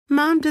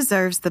Mom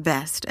deserves the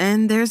best,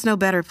 and there's no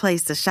better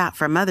place to shop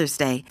for Mother's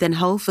Day than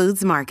Whole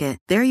Foods Market.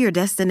 They're your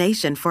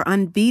destination for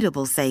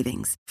unbeatable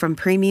savings, from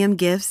premium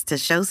gifts to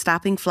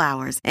show-stopping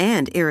flowers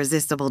and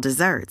irresistible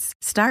desserts.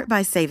 Start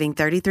by saving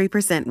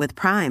 33% with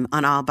Prime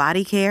on all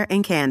body care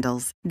and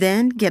candles.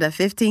 Then get a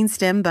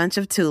 15-stem bunch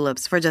of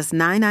tulips for just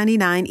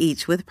 $9.99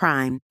 each with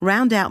Prime.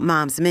 Round out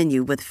Mom's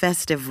menu with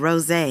festive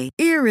rosé,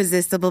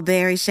 irresistible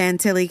berry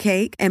chantilly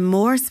cake, and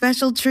more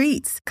special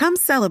treats. Come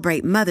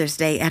celebrate Mother's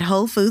Day at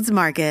Whole Foods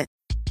Market.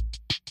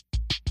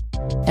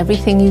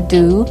 Everything you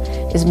do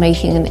is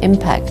making an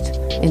impact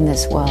in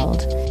this world.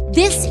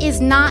 This is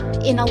not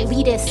an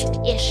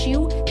elitist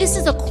issue. This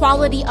is a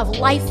quality of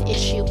life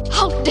issue.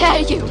 How dare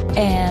you?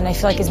 And I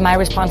feel like it's my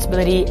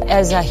responsibility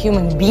as a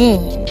human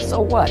being.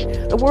 So what?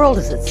 The world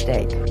is at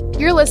stake.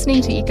 You're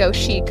listening to Eco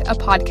Chic, a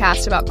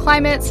podcast about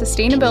climate,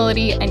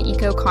 sustainability, and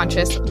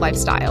eco-conscious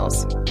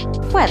lifestyles.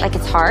 What, like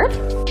it's hard?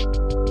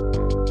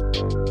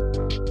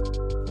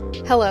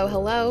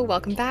 Hello.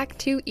 Welcome back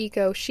to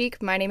Eco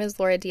Chic. My name is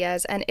Laura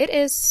Diaz, and it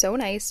is so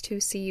nice to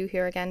see you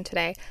here again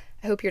today.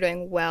 I hope you're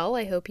doing well.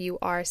 I hope you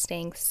are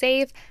staying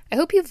safe. I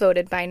hope you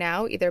voted by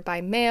now, either by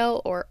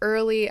mail or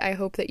early. I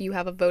hope that you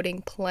have a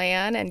voting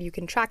plan and you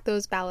can track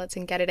those ballots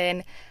and get it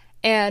in.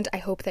 And I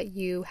hope that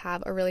you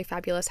have a really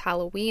fabulous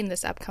Halloween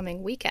this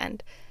upcoming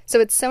weekend. So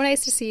it's so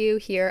nice to see you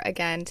here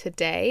again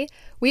today.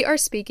 We are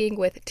speaking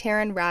with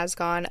Taryn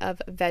Razgon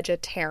of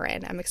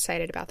Vegetarian. I'm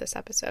excited about this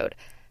episode.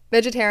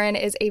 Vegetarian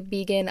is a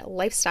vegan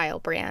lifestyle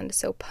brand,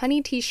 so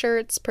punny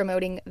t-shirts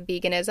promoting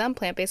veganism,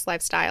 plant-based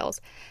lifestyles.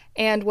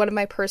 And one of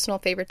my personal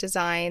favorite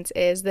designs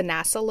is the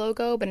NASA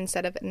logo, but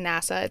instead of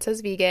NASA, it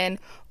says vegan,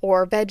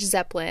 or Veg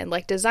Zeppelin,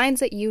 like designs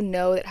that you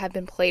know that have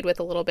been played with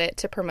a little bit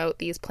to promote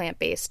these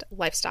plant-based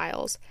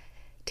lifestyles.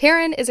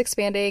 Taryn is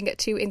expanding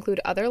to include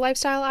other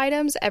lifestyle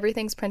items.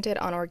 Everything's printed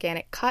on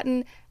organic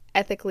cotton,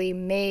 ethically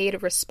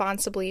made,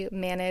 responsibly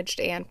managed,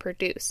 and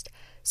produced.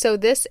 So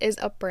this is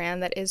a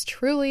brand that is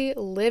truly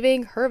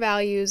living her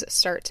values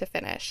start to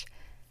finish.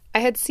 I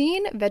had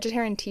seen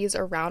vegetarian teas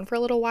around for a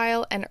little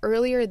while, and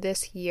earlier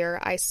this year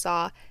I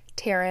saw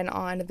Taryn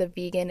on The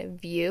Vegan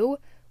View,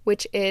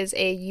 which is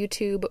a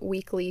YouTube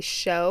weekly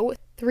show.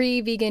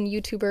 3 vegan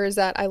YouTubers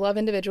that I love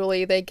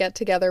individually, they get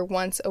together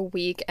once a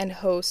week and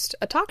host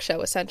a talk show,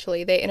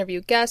 essentially. They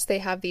interview guests, they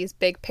have these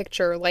big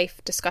picture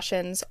life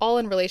discussions, all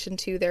in relation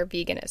to their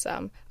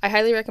veganism. I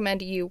highly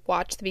recommend you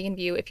watch The Vegan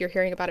View if you're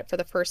hearing about it for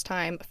the first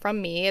time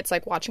from me. It's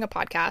like watching a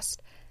podcast.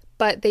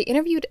 But they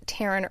interviewed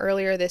Taryn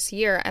earlier this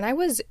year, and I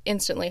was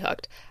instantly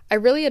hooked. I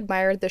really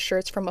admired the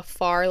shirts from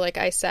afar, like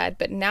I said,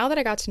 but now that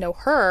I got to know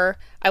her,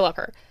 I love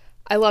her.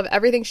 I love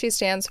everything she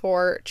stands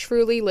for,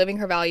 truly living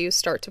her values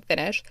start to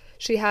finish.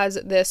 She has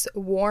this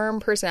warm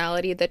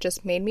personality that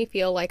just made me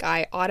feel like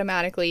I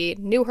automatically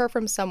knew her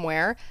from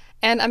somewhere.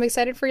 And I'm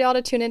excited for y'all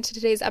to tune into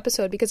today's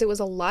episode because it was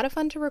a lot of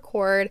fun to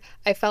record.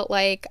 I felt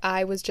like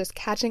I was just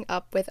catching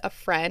up with a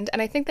friend,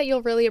 and I think that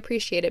you'll really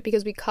appreciate it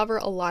because we cover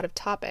a lot of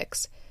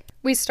topics.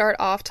 We start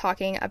off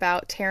talking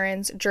about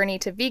Taryn's journey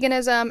to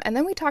veganism, and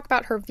then we talk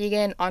about her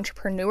vegan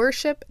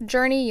entrepreneurship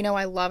journey. You know,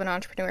 I love an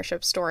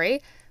entrepreneurship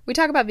story. We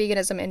talk about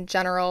veganism in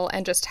general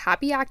and just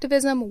happy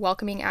activism,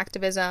 welcoming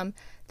activism,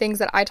 things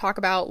that I talk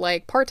about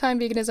like part-time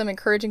veganism,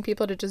 encouraging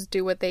people to just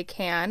do what they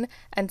can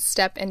and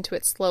step into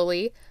it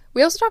slowly.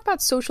 We also talk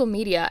about social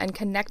media and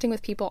connecting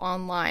with people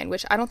online,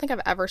 which I don't think I've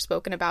ever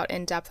spoken about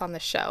in depth on the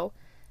show.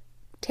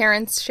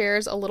 Taryn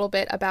shares a little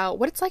bit about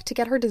what it's like to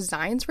get her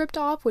designs ripped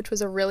off, which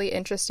was a really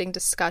interesting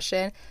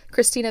discussion.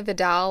 Christina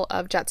Vidal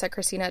of Jet Set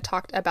Christina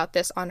talked about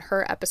this on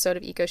her episode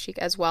of Eco Chic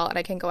as well, and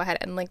I can go ahead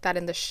and link that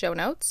in the show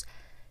notes.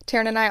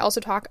 Taryn and I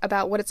also talk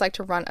about what it's like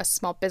to run a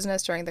small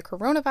business during the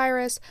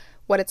coronavirus,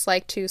 what it's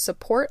like to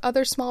support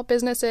other small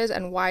businesses,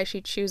 and why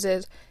she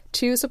chooses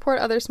to support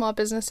other small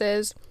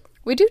businesses.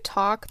 We do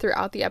talk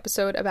throughout the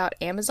episode about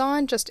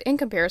Amazon, just in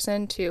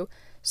comparison to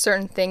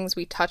certain things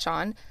we touch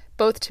on,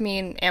 both to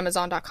mean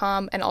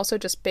Amazon.com and also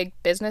just big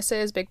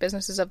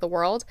businesses of the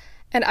world.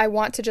 And I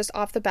want to just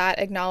off the bat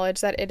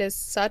acknowledge that it is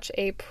such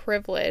a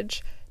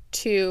privilege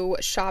to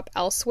shop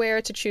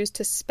elsewhere, to choose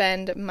to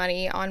spend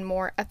money on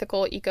more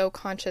ethical,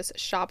 eco-conscious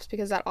shops,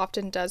 because that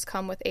often does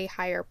come with a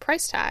higher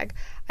price tag.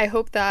 I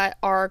hope that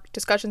our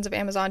discussions of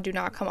Amazon do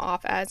not come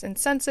off as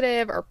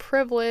insensitive or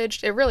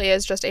privileged. It really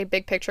is just a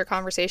big picture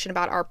conversation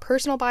about our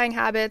personal buying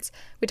habits.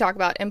 We talk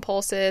about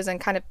impulses and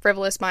kind of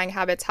frivolous buying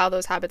habits, how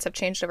those habits have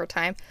changed over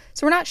time.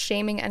 So we're not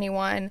shaming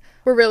anyone.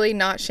 We're really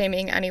not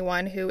shaming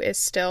anyone who is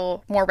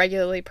still more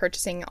regularly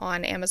purchasing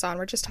on Amazon.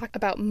 We're just talking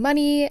about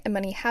money and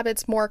money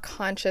habits, more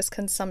conscious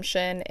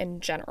consumption in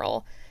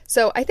general.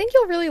 So I think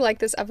you'll really like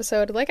this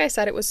episode. Like I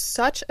said, it was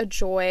such a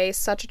joy,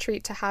 such a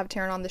treat to have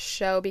Taryn on the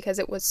show because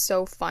it was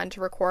so fun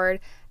to record.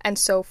 and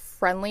so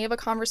friendly of a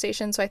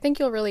conversation. So I think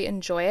you'll really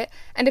enjoy it.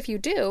 And if you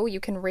do, you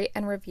can rate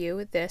and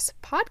review this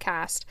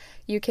podcast.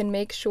 You can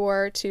make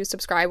sure to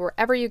subscribe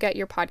wherever you get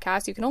your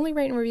podcast. You can only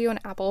rate and review on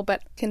Apple,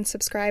 but can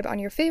subscribe on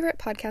your favorite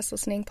podcast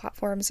listening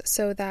platforms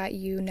so that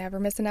you never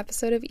miss an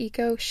episode of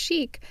Eco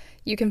Chic.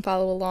 You can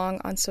follow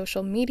along on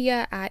social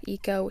media at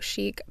Eco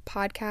Chic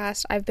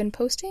Podcast. I've been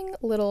posting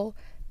little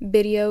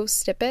video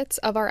snippets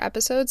of our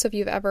episodes, so if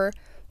you've ever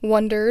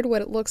wondered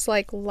what it looks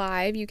like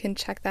live, you can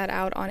check that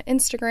out on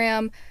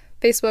Instagram,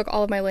 Facebook.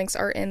 All of my links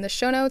are in the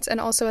show notes. And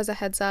also, as a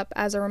heads up,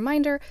 as a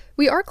reminder,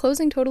 we are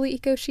closing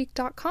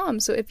totallyEcoChic.com.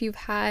 So if you've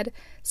had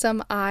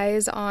some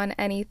eyes on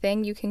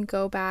anything, you can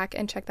go back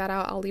and check that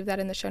out. I'll leave that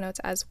in the show notes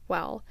as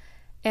well.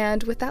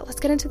 And with that, let's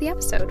get into the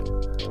episode.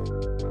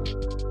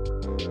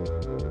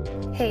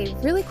 Hey,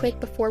 really quick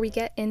before we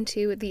get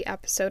into the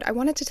episode, I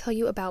wanted to tell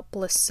you about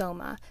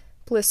Blissoma.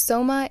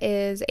 Blissoma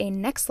is a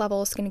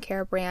next-level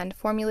skincare brand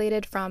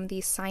formulated from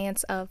the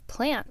science of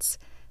plants.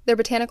 Their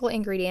botanical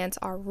ingredients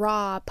are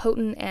raw,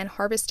 potent, and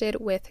harvested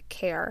with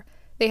care.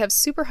 They have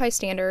super high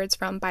standards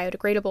from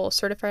biodegradable,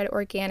 certified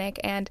organic,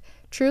 and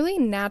truly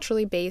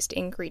naturally based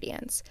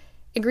ingredients.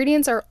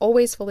 Ingredients are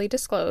always fully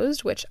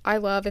disclosed, which I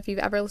love. If you've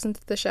ever listened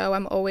to the show,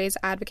 I'm always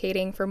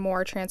advocating for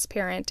more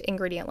transparent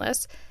ingredient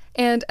lists.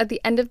 And at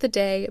the end of the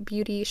day,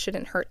 beauty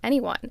shouldn't hurt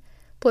anyone.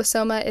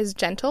 Blissoma is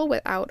gentle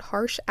without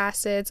harsh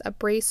acids,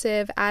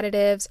 abrasive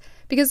additives,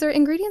 because their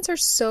ingredients are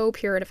so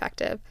pure and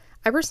effective.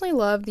 I personally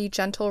love the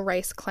Gentle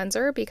Rice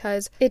Cleanser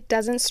because it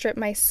doesn't strip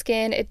my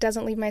skin, it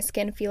doesn't leave my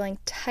skin feeling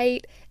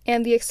tight,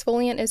 and the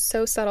exfoliant is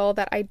so subtle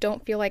that I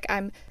don't feel like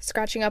I'm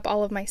scratching up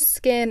all of my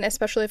skin,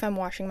 especially if I'm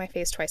washing my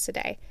face twice a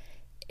day.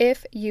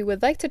 If you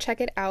would like to check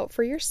it out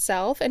for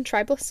yourself and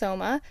try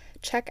Blissoma,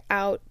 check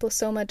out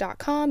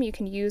blissoma.com. You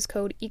can use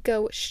code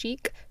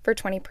EcoChic for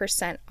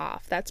 20%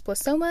 off. That's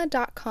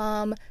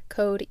blissoma.com,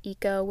 code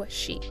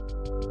EcoChic.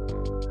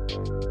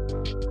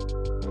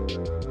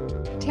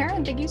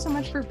 Taryn, thank you so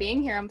much for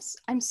being here.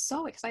 I'm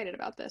so excited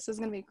about this. This is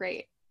going to be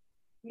great.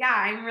 Yeah,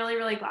 I'm really,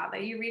 really glad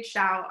that you reached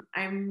out.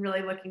 I'm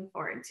really looking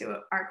forward to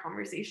our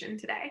conversation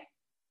today.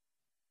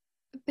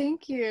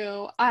 Thank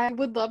you. I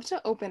would love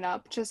to open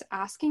up just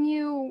asking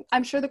you,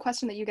 I'm sure the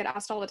question that you get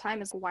asked all the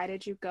time is, why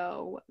did you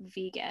go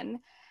vegan?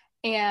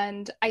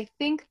 And I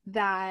think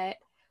that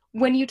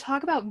when you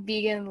talk about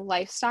vegan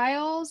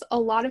lifestyles, a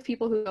lot of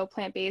people who go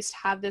plant-based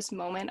have this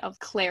moment of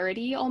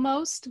clarity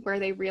almost, where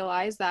they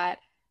realize that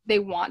they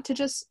want to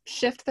just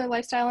shift their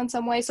lifestyle in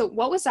some way. So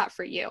what was that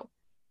for you?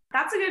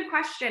 That's a good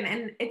question.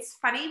 And it's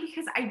funny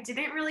because I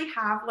didn't really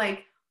have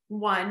like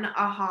one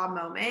aha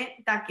moment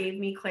that gave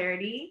me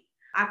clarity.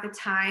 At the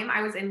time,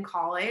 I was in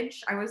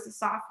college. I was a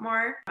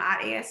sophomore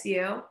at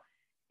ASU,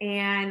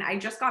 and I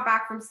just got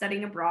back from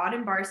studying abroad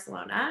in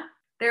Barcelona.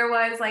 There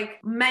was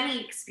like many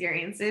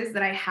experiences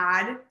that I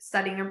had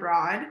studying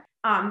abroad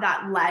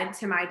that led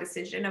to my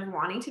decision of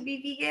wanting to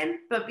be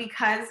vegan. But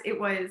because it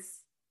was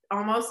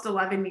almost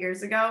 11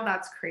 years ago,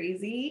 that's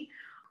crazy.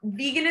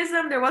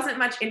 Veganism, there wasn't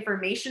much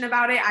information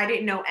about it. I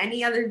didn't know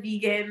any other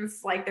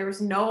vegans. Like there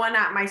was no one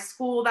at my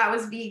school that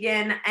was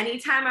vegan.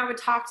 Anytime I would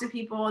talk to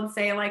people and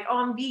say like, oh,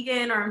 I'm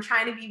vegan or I'm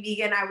trying to be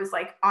vegan, I was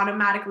like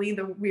automatically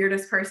the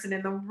weirdest person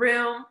in the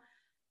room.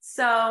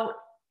 So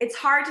it's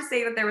hard to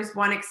say that there was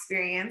one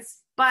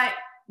experience, but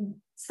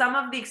some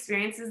of the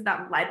experiences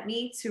that led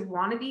me to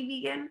want to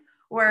be vegan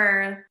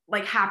were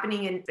like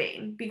happening in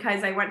Spain,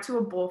 because I went to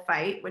a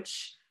bullfight,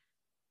 which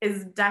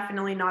is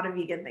definitely not a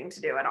vegan thing to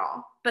do at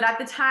all. But at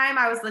the time,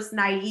 I was this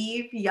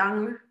naive,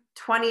 young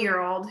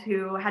 20-year-old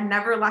who had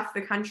never left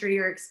the country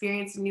or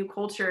experienced a new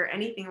culture or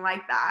anything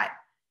like that.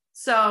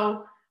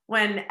 So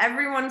when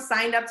everyone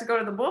signed up to go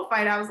to the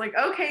bullfight, I was like,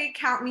 okay,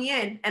 count me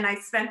in. And I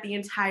spent the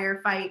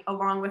entire fight,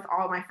 along with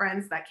all my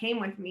friends that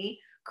came with me,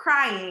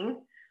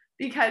 crying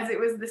because it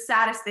was the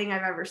saddest thing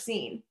I've ever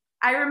seen.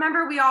 I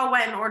remember we all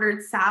went and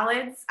ordered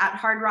salads at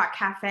Hard Rock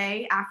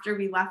Cafe after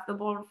we left the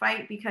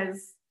bullfight,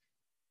 because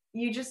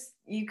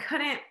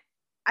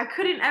I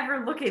couldn't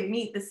ever look at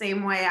meat the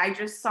same way. I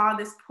just saw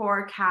this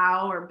poor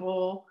cow or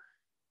bull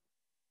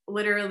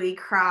literally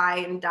cry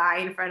and die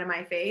in front of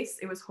my face.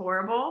 It was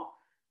horrible.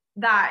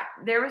 That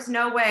there was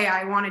no way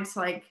I wanted to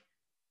like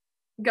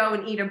go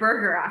and eat a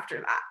burger after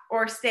that,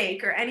 or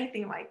steak or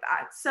anything like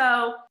that.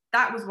 So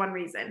that was one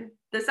reason.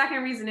 The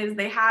second reason is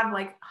they have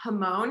like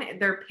jamon,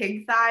 their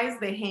pig thighs,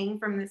 they hang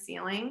from the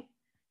ceiling.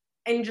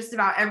 In just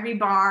about every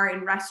bar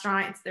and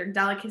restaurant, it's their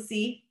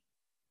delicacy.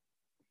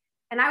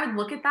 And I would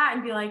look at that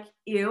and be like,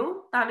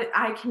 ew,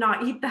 I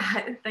cannot eat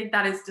that. Like,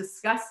 that is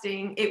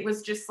disgusting. It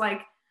was just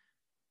like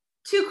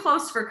too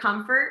close for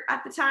comfort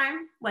at the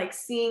time, like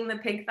seeing the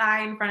pig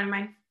thigh in front of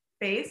my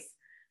face.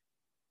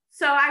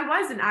 So I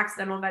was an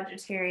accidental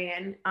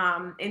vegetarian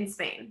in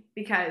Spain,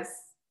 because,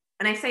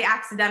 and I say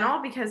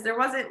accidental because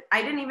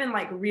I didn't even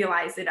like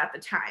realize it at the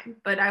time,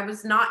 but I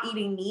was not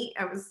eating meat.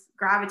 I was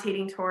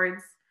gravitating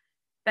towards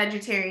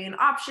vegetarian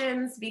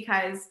options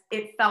because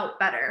it felt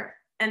better.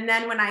 And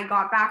then when I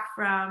got back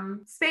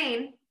from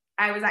Spain,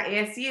 I was at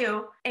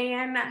ASU,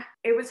 and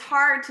it was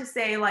hard to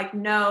say like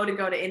no to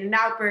go to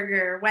In-N-Out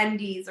Burger,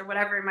 Wendy's, or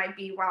whatever it might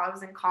be while I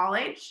was in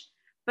college.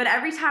 But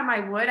every time I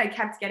would, I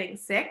kept getting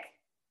sick.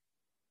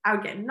 I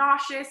would get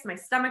nauseous, my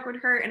stomach would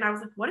hurt, and I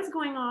was like, what is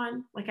going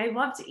on? Like, I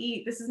love to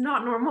eat. This is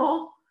not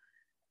normal.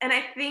 And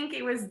I think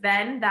it was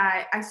then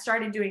that I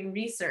started doing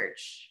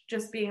research,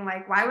 just being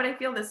like, why would I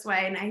feel this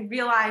way? And I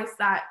realized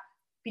that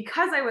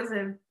because I was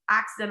an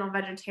accidental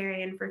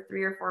vegetarian for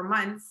 3 or 4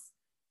 months,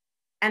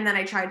 and then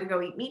I tried to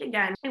go eat meat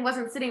again, it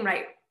wasn't sitting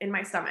right in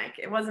my stomach.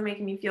 It wasn't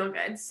making me feel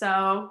good.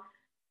 So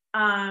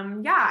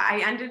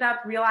I ended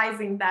up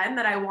realizing then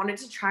that I wanted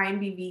to try and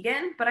be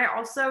vegan, but I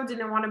also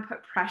didn't want to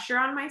put pressure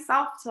on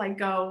myself to like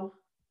go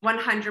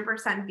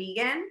 100%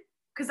 vegan.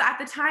 Because at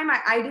the time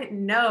I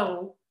didn't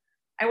know,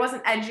 I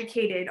wasn't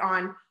educated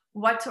on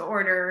what to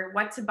order,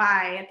 what to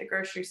buy at the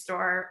grocery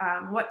store,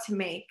 what to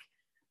make.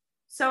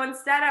 So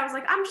instead I was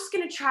like, I'm just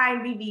going to try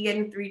and be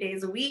vegan 3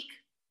 days a week.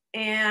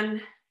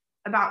 And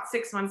about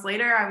 6 months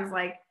later, I was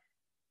like,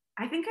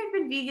 I think I've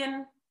been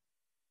vegan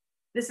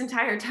this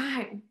entire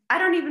time. I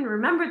don't even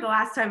remember the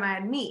last time I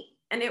had meat.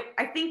 And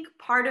I think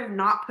part of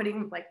not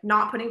putting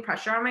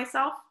pressure on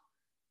myself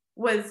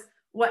was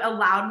what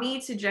allowed me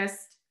to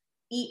just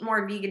eat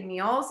more vegan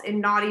meals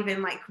and not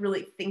even like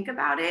really think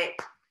about it.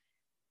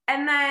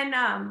 And then,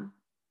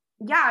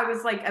 it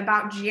was like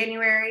about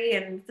January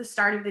and the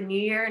start of the new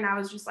year. And I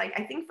was just like,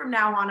 I think from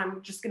now on,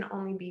 I'm just going to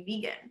only be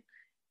vegan.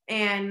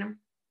 And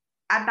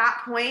at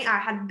that point, I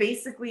had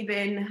basically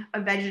been a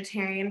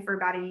vegetarian for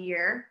about a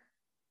year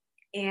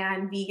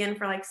and vegan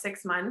for like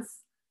 6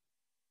 months.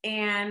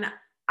 And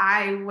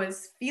I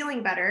was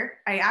feeling better.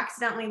 I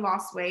accidentally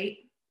lost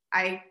weight.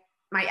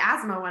 My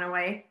asthma went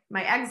away.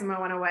 My eczema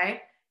went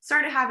away.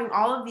 Started having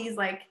all of these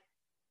like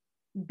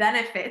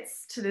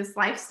benefits to this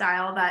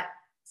lifestyle that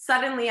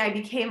suddenly I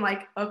became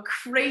like a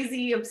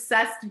crazy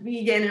obsessed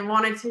vegan and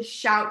wanted to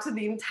shout to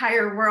the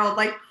entire world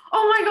like,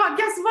 oh my God,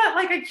 guess what?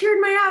 Like I cured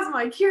my asthma,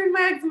 I cured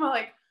my eczema,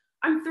 like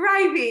I'm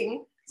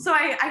thriving. So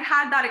I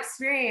had that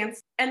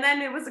experience. And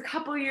then it was a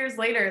couple of years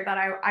later that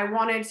I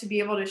wanted to be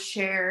able to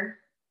share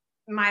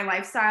my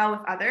lifestyle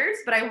with others,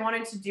 but I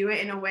wanted to do it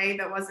in a way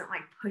that wasn't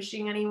like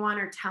pushing anyone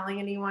or telling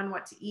anyone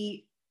what to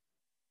eat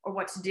or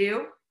what to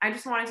do. I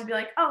just wanted to be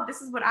like, oh,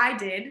 this is what I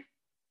did.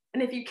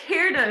 And if you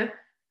care to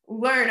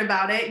learn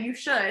about it, you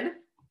should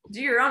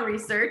do your own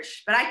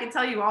research, but I can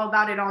tell you all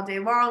about it all day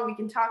long. We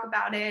can talk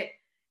about it.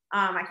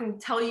 I can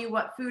tell you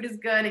what food is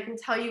good. I can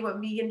tell you what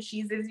vegan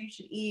cheeses you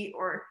should eat.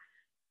 Or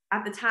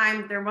at the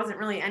time, there wasn't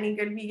really any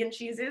good vegan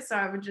cheeses. So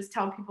I would just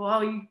tell people,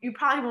 oh, you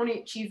probably won't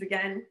eat cheese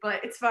again,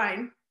 but it's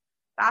fine.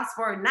 Fast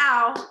forward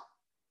now,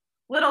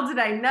 little did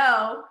I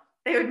know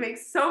they would make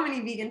so many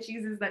vegan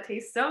cheeses that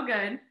taste so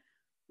good.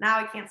 Now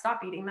I can't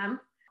stop eating them.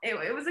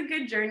 It was a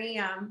good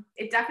journey.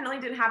 It definitely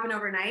didn't happen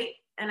overnight.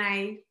 And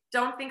I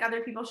don't think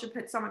other people should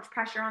put so much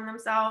pressure on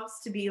themselves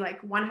to be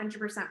like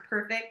 100%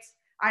 perfect.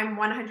 I'm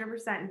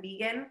 100%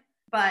 vegan,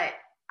 but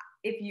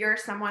if you're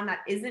someone that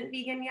isn't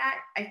vegan yet,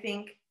 I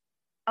think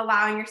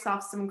allowing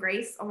yourself some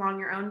grace along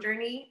your own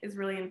journey is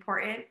really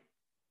important.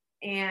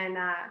 And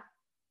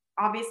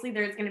obviously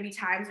there's going to be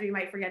times where you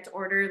might forget to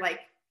order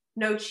like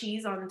no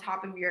cheese on the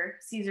top of your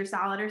Caesar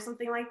salad or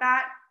something like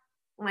that.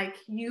 Like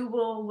you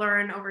will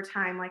learn over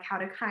time, like how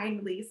to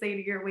kindly say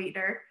to your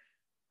waiter,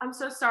 I'm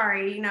so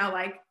sorry,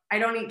 like I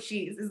don't eat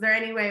cheese. Is there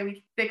any way we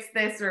can fix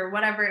this or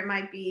whatever it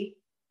might be?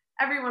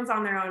 Everyone's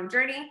on their own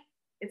journey.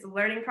 It's a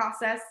learning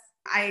process.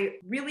 I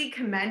really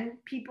commend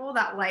people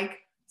that like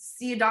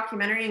see a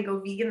documentary and go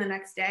vegan the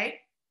next day.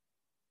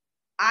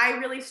 I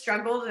really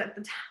struggled at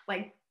the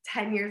like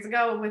 10 years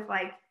ago with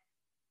like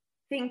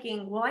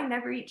thinking, will I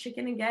never eat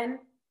chicken again?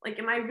 Like,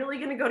 am I really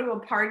going to go to a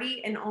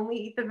party and only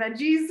eat the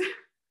veggies?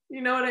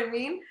 You know what I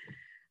mean?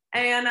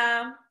 And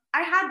I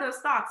had those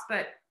thoughts,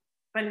 but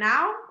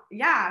now,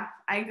 yeah,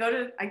 I go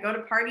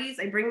to parties.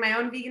 I bring my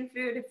own vegan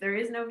food. If there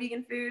is no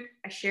vegan food,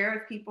 I share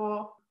with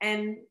people,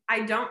 and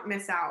I don't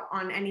miss out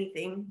on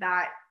anything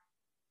that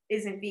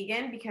isn't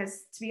vegan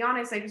because, to be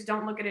honest, I just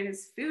don't look at it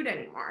as food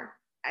anymore.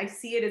 I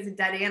see it as a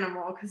dead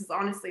animal because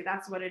honestly,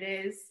 that's what it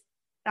is.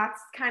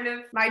 That's kind of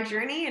my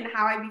journey and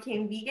how I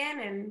became vegan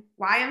and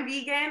why I'm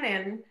vegan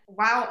and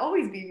why I'll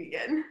always be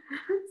vegan.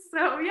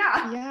 So,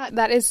 yeah. Yeah,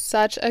 that is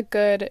such a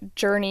good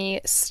journey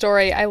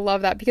story. I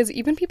love that because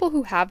even people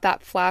who have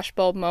that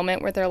flashbulb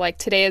moment where they're like,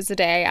 today is the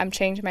day, I'm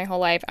changing my whole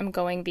life, I'm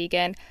going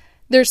vegan.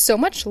 There's so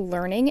much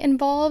learning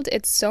involved.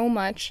 It's so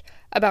much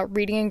about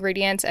reading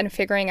ingredients and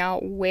figuring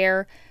out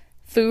where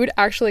food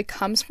actually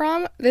comes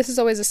from. This is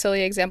always a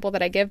silly example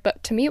that I give,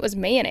 but to me it was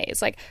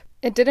mayonnaise. Like,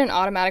 it didn't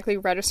automatically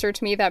register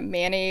to me that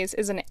mayonnaise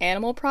is an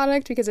animal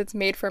product because it's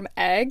made from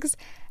eggs.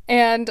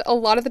 And a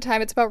lot of the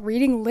time it's about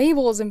reading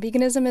labels, and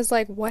veganism is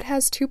like, what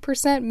has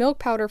 2% milk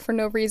powder for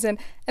no reason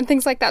and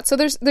things like that. So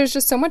there's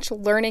just so much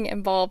learning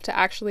involved to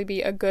actually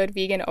be a good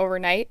vegan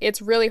overnight.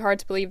 It's really hard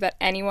to believe that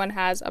anyone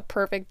has a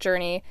perfect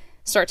journey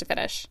start to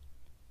finish.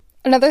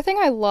 Another thing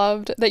I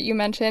loved that you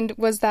mentioned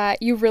was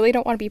that you really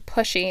don't want to be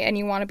pushy and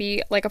you want to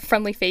be like a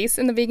friendly face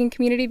in the vegan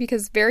community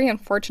because very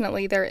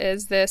unfortunately there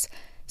is this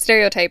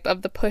stereotype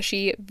of the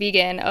pushy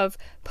vegan, of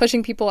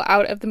pushing people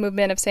out of the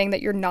movement, of saying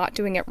that you're not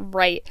doing it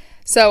right.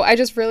 So I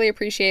just really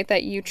appreciate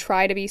that you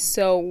try to be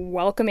so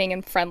welcoming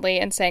and friendly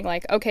and saying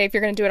like, okay, if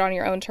you're going to do it on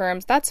your own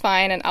terms, that's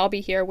fine, and I'll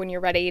be here when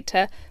you're ready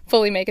to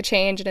fully make a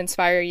change and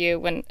inspire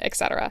you, and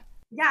etc.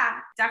 Yeah,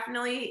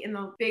 definitely in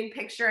the big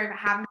picture, I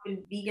haven't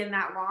been vegan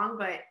that long,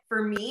 but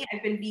for me,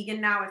 I've been vegan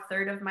now a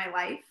third of my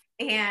life.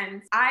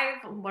 And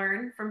I've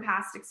learned from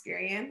past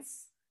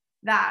experience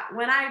that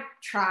when I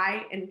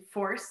try and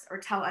force or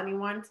tell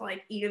anyone to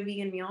like eat a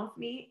vegan meal with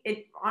me,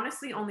 it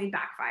honestly only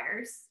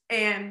backfires.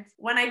 And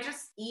when I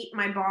just eat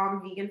my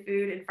bomb vegan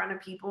food in front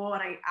of people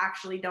and I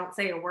actually don't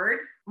say a word,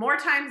 more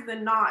times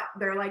than not,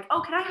 they're like,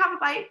 oh, can I have a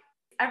bite?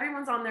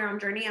 Everyone's on their own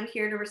journey. I'm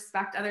here to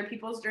respect other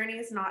people's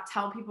journeys, not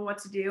tell people what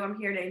to do. I'm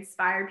here to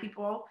inspire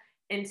people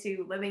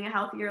into living a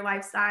healthier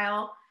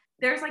lifestyle.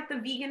 There's like the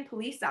vegan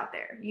police out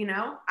there, you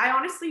know? I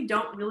honestly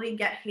don't really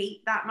get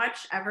hate that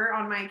much ever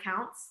on my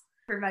accounts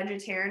for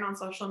vegetarian on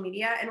social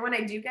media. And when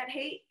I do get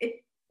hate,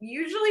 it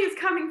usually is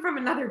coming from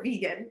another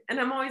vegan.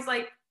 And I'm always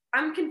like,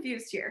 I'm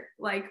confused here.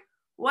 Like,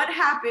 what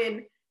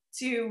happened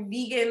to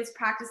vegans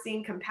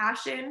practicing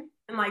compassion?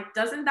 And like,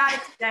 doesn't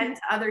that extend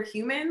to other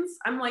humans?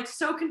 I'm like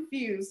so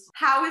confused.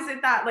 How is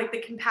it that like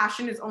the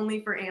compassion is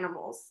only for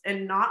animals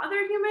and not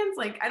other humans?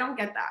 Like, I don't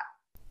get that.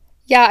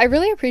 Yeah, I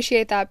really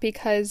appreciate that,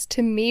 because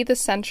to me, the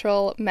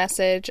central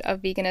message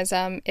of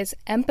veganism is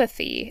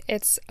empathy.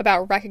 It's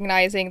about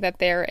recognizing that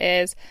there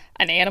is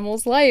an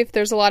animal's life.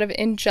 There's a lot of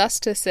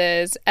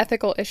injustices,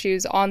 ethical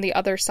issues on the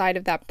other side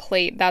of that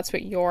plate. That's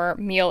what your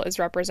meal is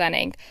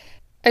representing.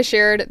 I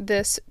shared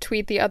this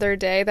tweet the other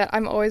day that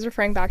I'm always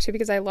referring back to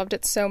because I loved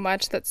it so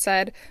much, that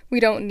said,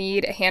 we don't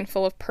need a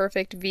handful of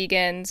perfect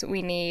vegans,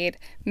 we need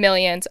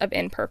millions of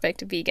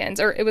imperfect vegans.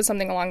 Or it was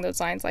something along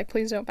those lines, like,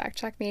 please don't fact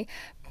check me.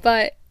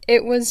 But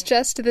it was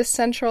just this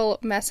central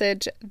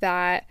message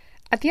that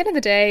at the end of the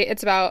day,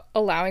 it's about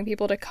allowing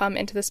people to come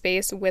into the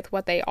space with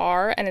what they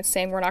are, and it's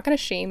saying we're not going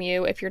to shame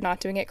you if you're not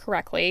doing it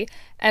correctly.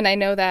 And I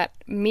know that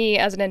me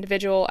as an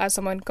individual, as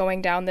someone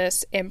going down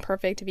this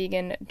imperfect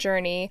vegan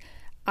journey,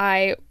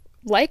 I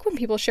like when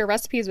people share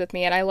recipes with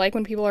me, and I like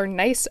when people are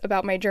nice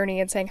about my journey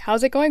and saying,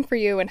 how's it going for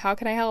you, and how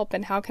can I help,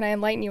 and how can I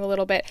enlighten you a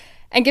little bit,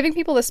 and giving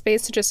people the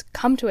space to just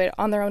come to it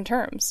on their own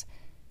terms.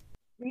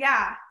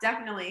 Yeah,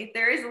 definitely.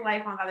 There is a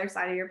life on the other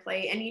side of your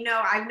plate. And, you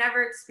know, I've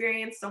never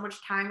experienced so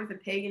much time with a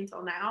pig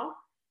until now.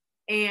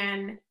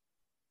 And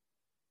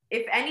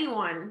if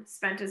anyone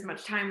spent as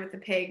much time with a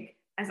pig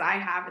as I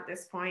have at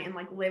this point and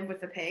like live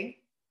with a pig,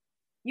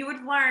 you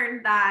would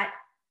learn that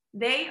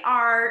they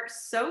are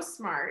so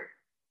smart.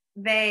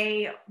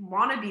 They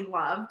want to be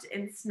loved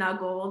and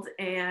snuggled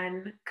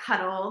and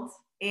cuddled,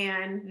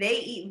 and they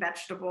eat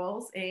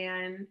vegetables,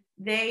 and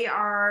they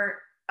are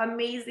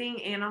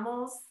amazing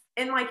animals.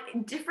 And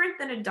like different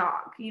than a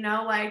dog, you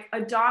know, like a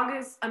dog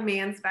is a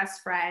man's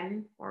best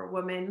friend or a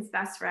woman's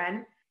best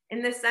friend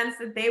in the sense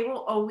that they will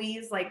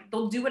always like,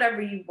 they'll do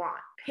whatever you want.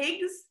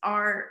 Pigs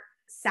are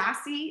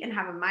sassy and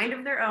have a mind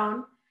of their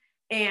own.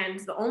 And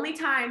the only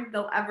time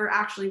they'll ever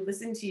actually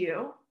listen to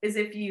you is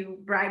if you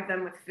bribe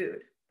them with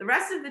food. The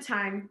rest of the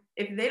time,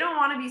 if they don't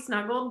want to be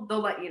snuggled, they'll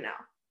let you know.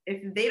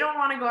 If they don't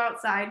want to go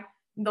outside,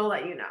 they'll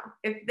let you know.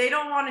 If they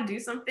don't want to do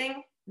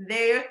something,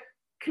 they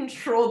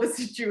control the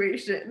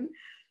situation.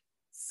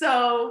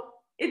 So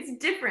it's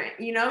different,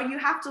 you know, you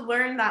have to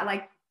learn that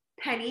like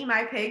Penny,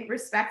 my pig,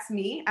 respects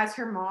me as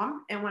her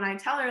mom. And when I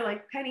tell her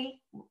like,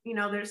 Penny, you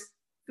know, there's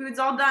food's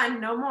all done,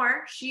 no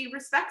more, she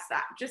respects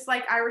that just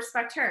like I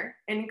respect her.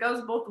 And it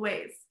goes both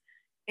ways.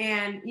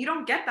 And you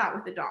don't get that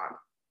with a dog.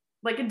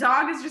 Like a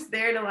dog is just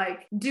there to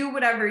like do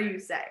whatever you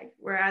say.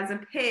 Whereas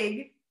a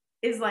pig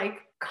is like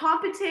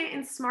competent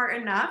and smart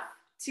enough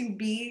to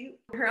be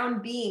her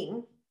own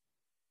being.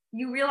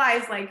 You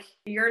realize like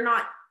you're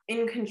not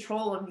in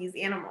control of these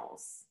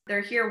animals.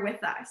 They're here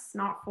with us,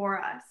 not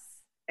for us.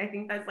 I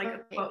think that's like a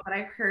quote that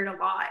I've heard a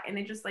lot, and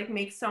it just like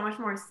makes so much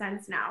more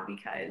sense now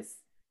because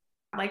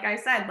like I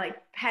said, like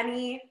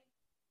Penny,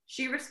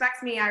 she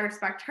respects me, I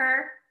respect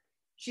her.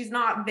 She's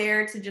not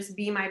there to just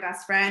be my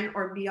best friend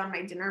or be on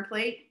my dinner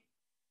plate.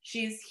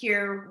 She's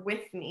here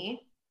with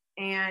me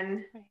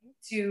and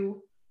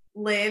to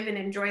live and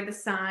enjoy the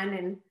sun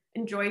and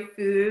enjoy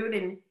food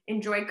and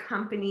enjoy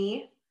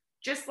company,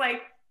 just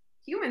like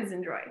humans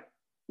enjoy.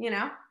 You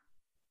know?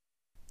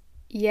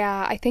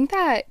 Yeah, I think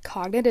that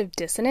cognitive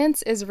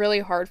dissonance is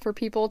really hard for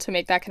people to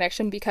make that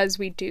connection because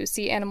we do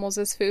see animals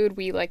as food.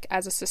 We like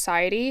as a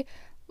society,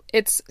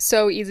 it's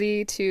so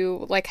easy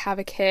to like have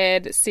a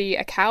kid see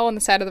a cow on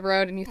the side of the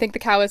road and you think the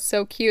cow is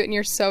so cute and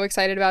you're so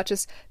excited about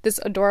just this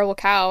adorable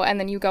cow, and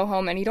then you go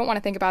home and you don't want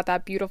to think about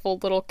that beautiful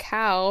little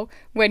cow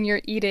when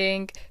you're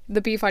eating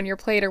the beef on your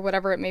plate or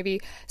whatever it may be.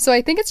 So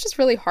I think it's just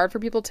really hard for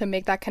people to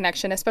make that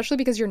connection, especially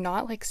because you're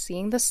not like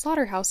seeing the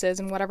slaughterhouses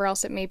and whatever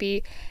else it may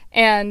be.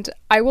 And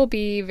I will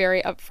be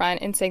very upfront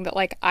in saying that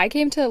like I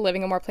came to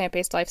living a more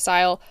plant-based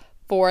lifestyle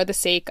for the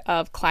sake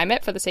of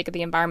climate, for the sake of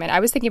the environment. I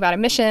was thinking about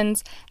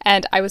emissions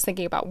and I was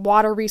thinking about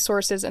water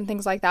resources and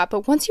things like that.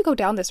 But once you go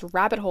down this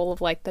rabbit hole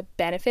of like the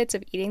benefits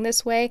of eating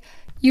this way,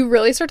 you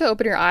really start to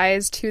open your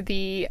eyes to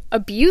the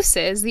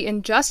abuses, the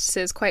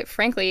injustices, quite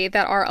frankly,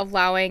 that are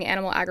allowing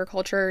animal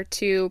agriculture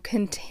to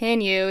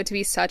continue to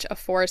be such a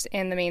force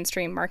in the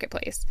mainstream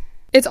marketplace.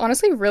 It's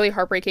honestly really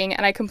heartbreaking,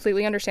 and I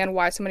completely understand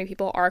why so many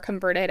people are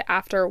converted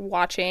after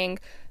watching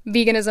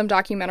veganism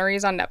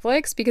documentaries on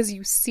Netflix, because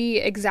you see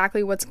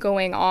exactly what's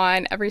going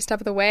on every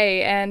step of the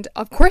way, and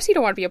of course you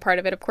don't want to be a part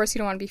of it. Of course you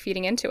don't want to be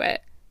feeding into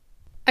it.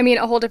 I mean,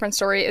 a whole different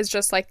story is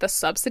just like the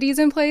subsidies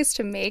in place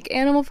to make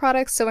animal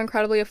products so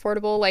incredibly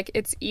affordable. Like,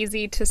 it's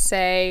easy to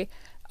say,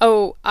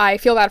 oh, I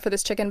feel bad for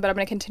this chicken, but I'm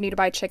going to continue to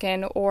buy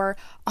chicken. Or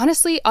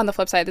honestly, on the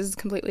flip side, this is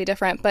completely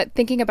different, but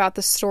thinking about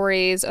the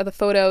stories or the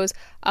photos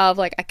of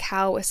like a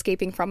cow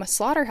escaping from a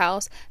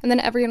slaughterhouse, and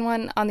then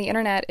everyone on the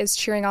internet is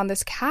cheering on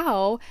this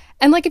cow.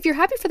 And like, if you're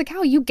happy for the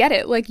cow, you get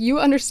it. Like, you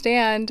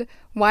understand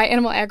why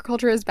animal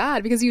agriculture is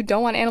bad, because you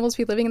don't want animals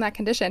to be living in that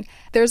condition.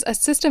 There's a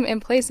system in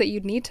place that you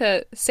need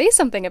to say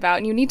something about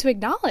and you need to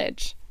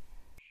acknowledge.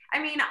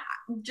 I mean,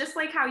 just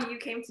like how you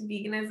came to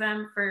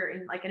veganism for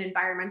in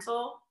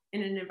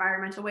an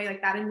environmental way,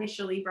 like that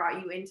initially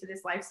brought you into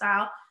this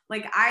lifestyle.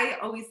 Like, I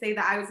always say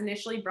that I was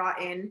initially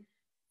brought in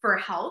for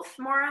health,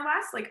 more or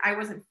less. Like, I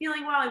wasn't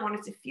feeling well. I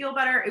wanted to feel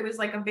better. It was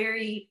like a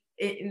very,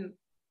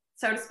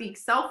 so to speak,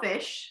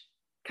 selfish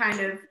kind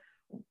of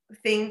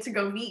thing to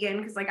go vegan,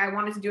 because like I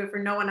wanted to do it for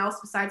no one else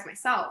besides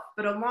myself.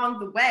 But along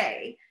the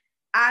way,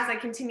 as I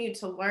continued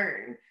to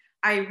learn,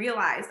 I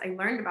realized I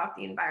learned about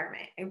the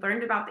environment. I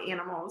learned about the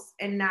animals.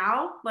 And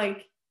now,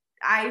 like,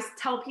 I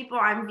tell people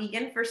I'm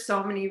vegan for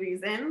so many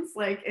reasons.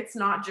 Like, it's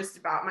not just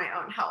about my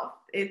own health.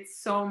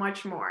 It's so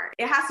much more.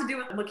 It has to do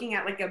with looking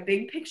at like a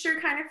big picture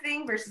kind of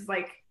thing versus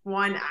like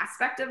one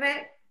aspect of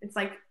it. It's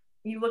like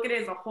you look at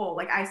it as a whole.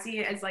 Like, I see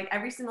it as like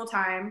every single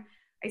time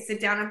I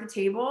sit down at the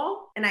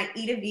table and I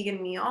eat a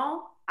vegan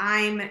meal,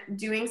 I'm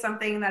doing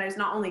something that is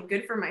not only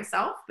good for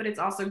myself, but it's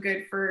also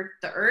good for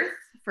the earth,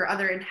 for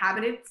other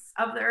inhabitants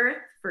of the earth,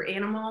 for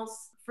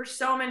animals, for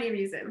so many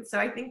reasons. So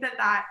I think that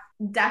that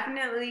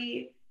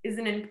definitely is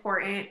an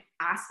important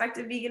aspect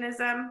of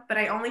veganism, but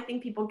I only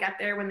think people get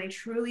there when they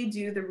truly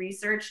do the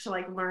research to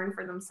like learn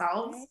for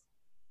themselves.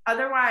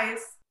 Otherwise,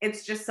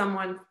 it's just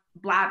someone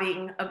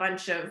blabbing a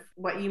bunch of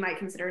what you might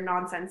consider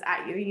nonsense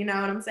at you. You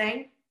know what I'm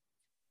saying?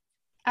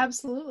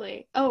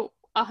 Absolutely. Oh,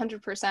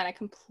 100%. I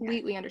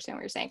completely understand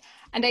what you're saying.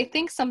 And I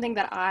think something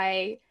that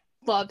I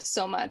love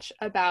so much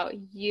about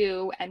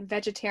you and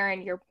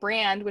Vegetarian, your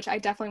brand, which I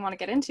definitely want to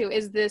get into,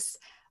 is this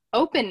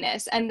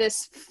openness and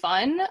this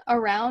fun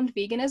around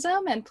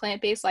veganism and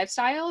plant-based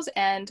lifestyles.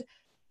 And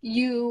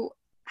you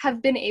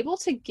have been able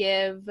to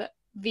give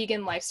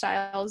vegan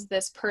lifestyles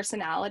this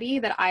personality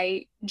that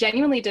I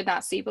genuinely did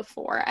not see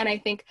before. And I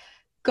think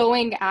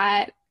going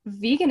at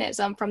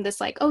veganism from this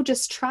like, oh,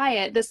 just try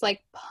it, this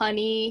like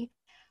punny,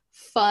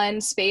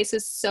 fun space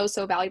is so,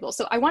 so valuable.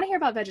 So I want to hear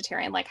about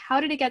Vegetarian. Like, how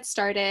did it get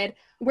started?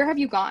 Where have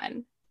you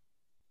gone?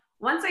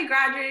 Once I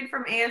graduated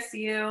from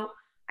ASU,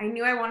 I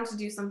knew I wanted to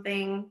do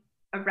something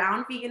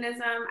around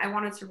veganism. I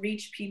wanted to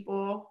reach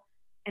people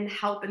and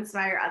help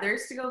inspire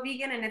others to go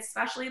vegan. And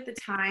especially at the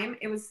time,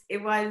 it was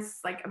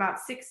like about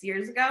 6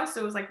 years ago. So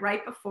it was like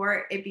right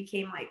before it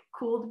became like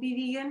cool to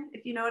be vegan,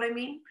 if you know what I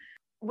mean.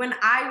 When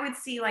I would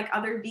see like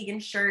other vegan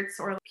shirts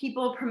or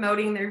people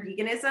promoting their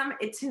veganism,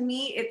 to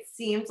me, it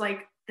seemed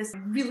like this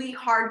really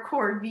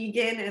hardcore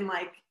vegan. And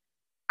like,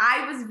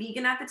 I was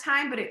vegan at the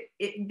time, but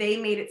they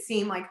made it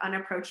seem like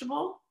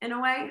unapproachable in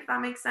a way, if that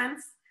makes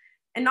sense.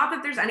 And not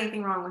that there's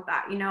anything wrong with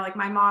that. You know, like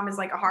my mom is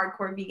like a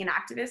hardcore vegan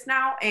activist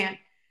now, and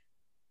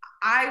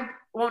I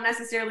won't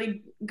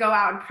necessarily go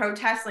out and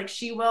protest like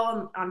she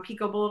will on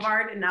Pico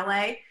Boulevard in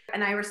LA.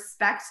 And I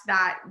respect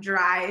that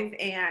drive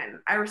and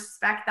I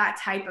respect that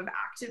type of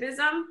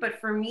activism. But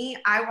for me,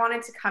 I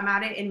wanted to come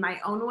at it in my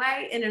own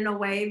way and in a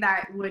way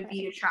that would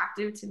be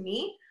attractive to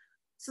me.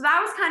 So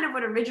that was kind of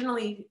what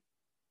originally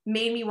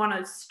made me want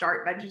to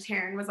start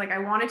Vegetarian, was like I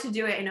wanted to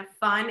do it in a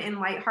fun and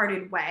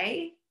lighthearted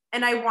way.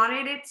 And I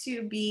wanted it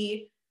to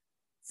be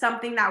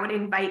something that would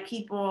invite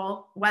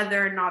people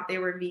whether or not they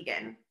were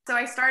vegan. So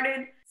I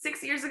started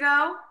 6 years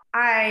ago.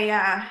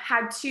 I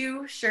had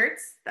 2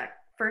 shirts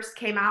that first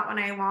came out when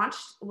I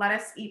launched, Let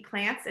Us Eat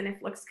Plants and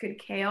If Looks Could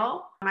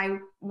Kale. I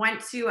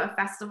went to a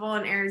festival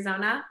in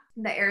Arizona,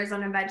 the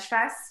Arizona Veg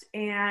Fest,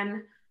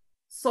 and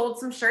sold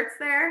some shirts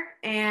there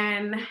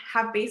and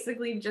have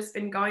basically just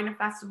been going to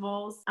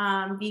festivals,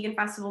 vegan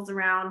festivals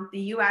around the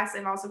US.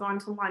 I've also gone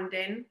to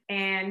London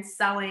and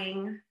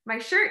selling my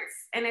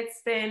shirts. And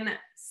it's been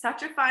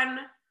such a fun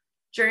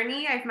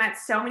journey. I've met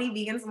so many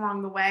vegans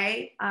along the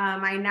way.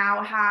 I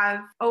now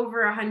have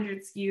over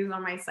 100 SKUs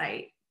on my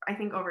site. I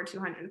think over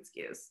 200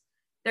 SKUs.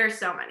 There's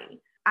so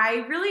many.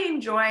 I really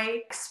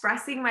enjoy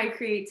expressing my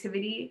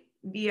creativity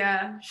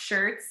via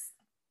shirts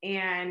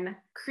and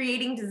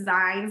creating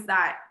designs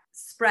that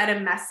spread a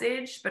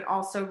message, but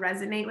also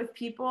resonate with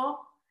people.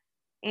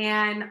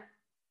 And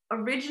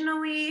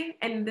originally,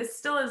 and this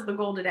still is the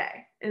goal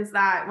today, is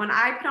that when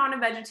I put on a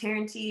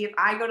vegetarian tee, if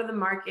I go to the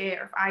market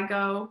or if I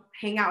go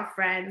hang out with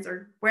friends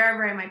or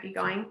wherever I might be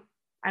going,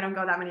 I don't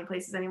go that many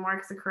places anymore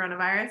because of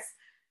coronavirus.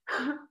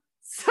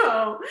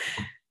 So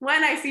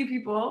when I see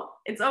people,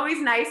 it's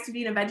always nice to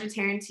be in a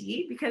vegetarian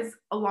tee because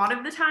a lot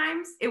of the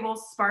times it will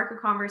spark a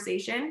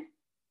conversation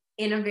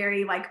in a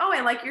very like, oh,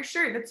 I like your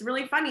shirt. That's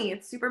really funny.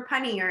 It's super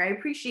punny, or I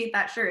appreciate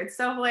that shirt. It's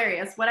so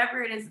hilarious.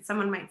 Whatever it is that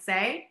someone might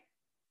say,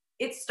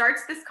 it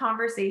starts this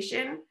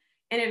conversation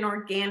in an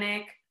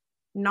organic,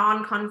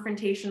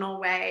 non-confrontational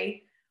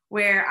way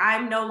where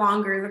I'm no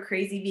longer the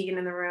crazy vegan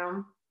in the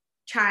room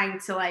trying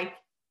to like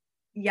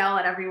yell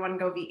at everyone,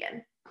 go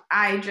vegan.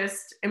 I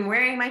just am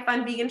wearing my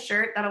fun vegan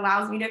shirt that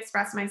allows me to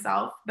express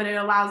myself, but it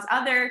allows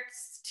others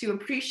to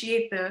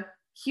appreciate the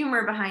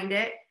humor behind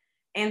it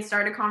and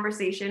start a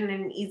conversation in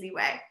an easy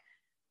way.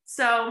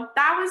 So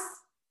that was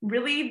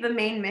really the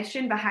main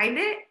mission behind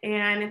it.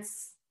 And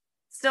it's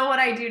still what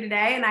I do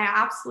today. And I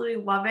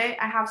absolutely love it.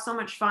 I have so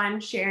much fun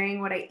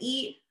sharing what I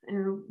eat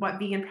and what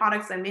vegan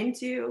products I'm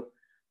into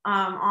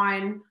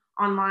online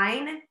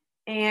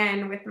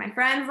and with my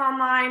friends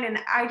online. And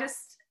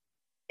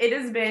it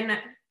has been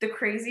the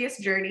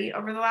craziest journey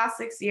over the last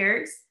 6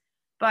 years.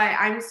 But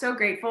I'm so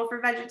grateful for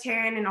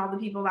Vegetarian and all the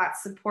people that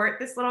support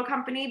this little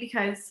company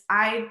because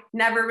I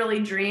never really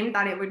dreamed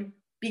that it would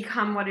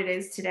become what it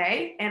is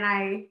today. And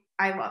I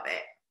love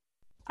it.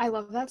 I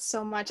love that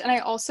so much. And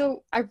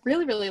I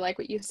really, really like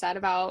what you said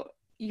about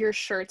your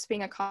shirts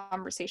being a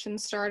conversation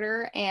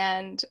starter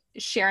and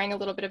sharing a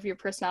little bit of your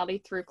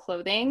personality through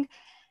clothing.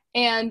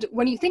 And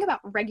when you think about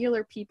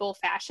regular people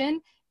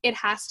fashion, it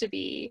has to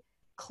be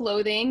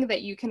clothing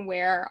that you can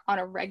wear on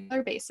a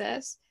regular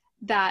basis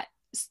that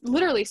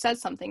literally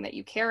says something that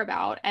you care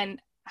about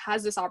and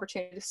has this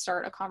opportunity to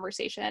start a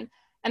conversation.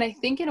 And I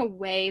think in a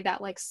way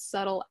that like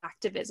subtle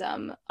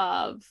activism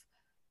of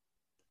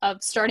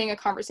starting a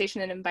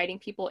conversation and inviting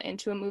people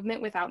into a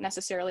movement without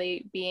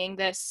necessarily being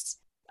this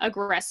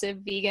aggressive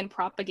vegan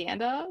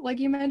propaganda, like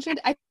you mentioned,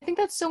 I think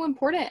that's so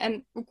important.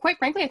 And quite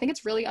frankly, I think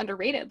it's really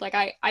underrated. Like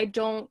I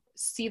don't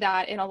see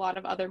that in a lot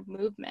of other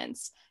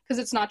movements because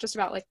it's not just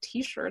about like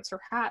t-shirts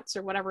or hats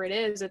or whatever it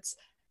is. It's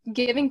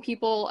giving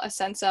people a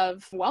sense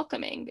of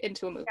welcoming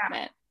into a movement.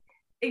 Yeah,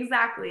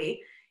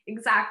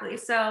 exactly.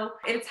 So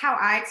it's how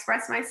I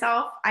express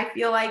myself. I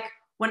feel like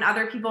when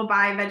other people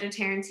buy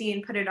vegetarian tee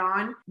and put it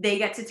on, they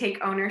get to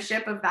take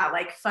ownership of that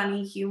like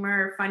funny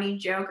humor or funny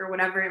joke or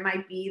whatever it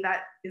might be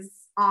that is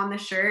on the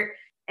shirt.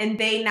 And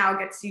they now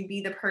get to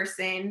be the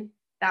person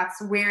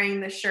that's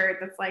wearing the shirt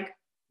that's like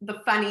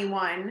the funny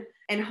one.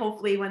 And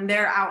hopefully when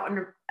they're out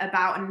and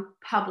about in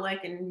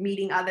public and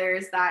meeting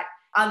others, that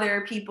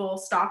other people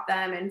stop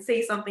them and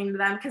say something to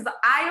them. Cause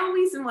I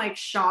always am like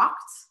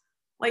shocked.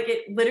 Like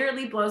it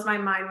literally blows my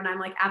mind when I'm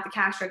like at the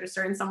cash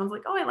register and someone's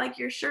like, oh, I like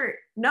your shirt.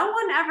 No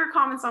one ever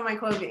comments on my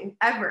clothing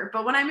ever.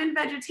 But when I'm in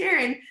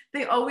vegetarian,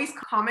 they always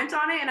comment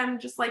on it. And I'm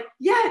just like,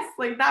 yes,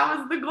 like that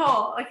was the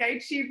goal. Like I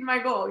achieved my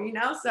goal, you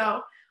know?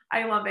 So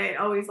I love it. It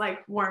always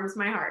like warms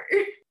my heart.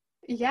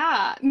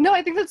 Yeah, no,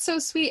 I think that's so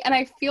sweet. And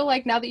I feel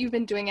like now that you've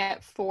been doing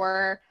it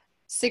for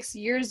 6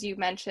 years, you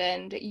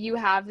mentioned, you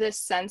have this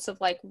sense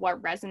of like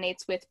what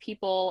resonates with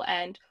people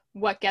and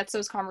what gets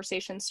those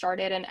conversations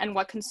started and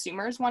what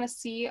consumers want to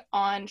see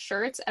on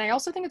shirts. And I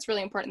also think it's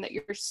really important that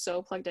you're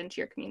so plugged into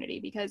your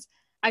community because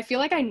I feel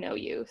like I know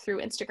you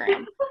through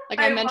Instagram. Like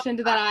I mentioned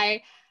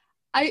that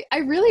I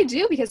really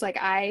do because like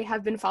I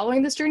have been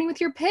following this journey with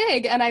your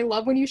pig and I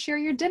love when you share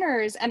your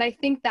dinners. And I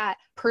think that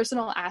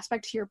personal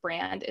aspect to your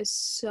brand is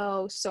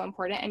so, so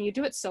important and you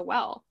do it so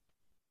well.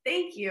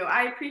 Thank you.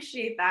 I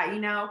appreciate that. You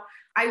know,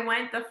 I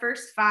went the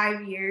first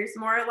 5 years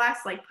more or less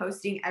like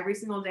posting every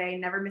single day,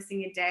 never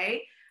missing a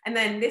day. And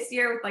then this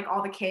year with like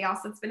all the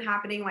chaos that's been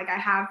happening, like I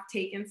have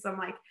taken some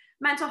like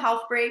mental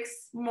health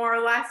breaks more or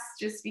less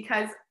just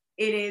because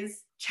it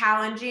is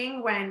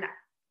challenging when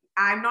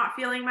I'm not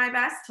feeling my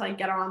best to like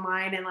get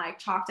online and like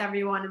talk to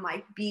everyone and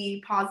like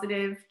be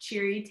positive,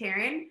 cheery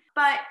Taryn.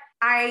 But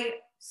I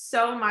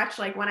so much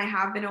like when I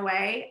have been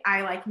away,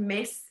 I like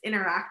miss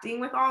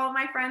interacting with all of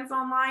my friends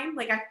online.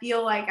 Like I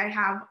feel like I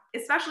have,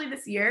 especially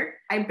this year,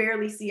 I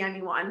barely see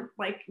anyone.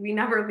 Like we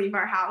never leave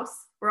our house.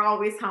 We're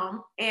always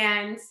home.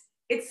 And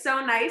it's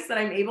so nice that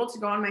I'm able to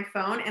go on my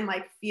phone and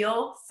like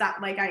feel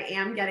like I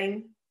am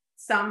getting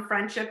some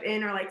friendship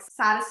in or like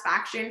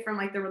satisfaction from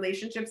like the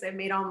relationships I've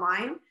made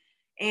online.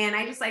 And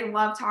I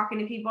love talking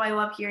to people. I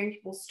love hearing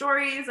people's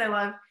stories. I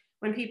love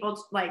when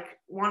people like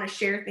want to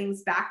share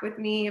things back with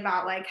me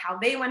about like how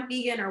they went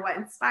vegan or what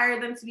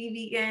inspired them to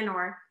be vegan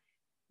or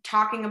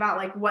talking about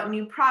like what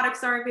new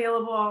products are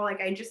available. Like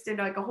I just did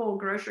like a whole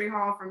grocery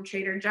haul from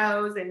Trader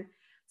Joe's, and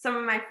some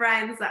of my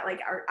friends that like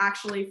are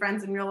actually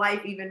friends in real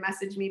life even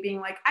messaged me being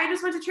like, I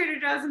just went to Trader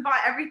Joe's and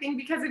bought everything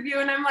because of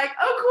you. And I'm like,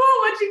 oh,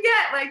 cool. What'd you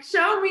get? Like,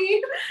 show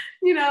me,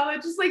 you know,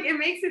 it just like, it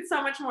makes it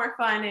so much more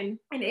fun. And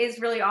it is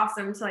really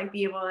awesome to like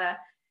be able to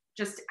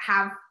just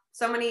have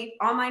so many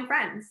online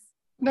friends.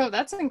 No,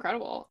 that's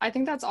incredible. I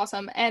think that's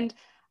awesome. And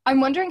I'm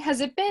wondering,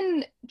 has it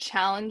been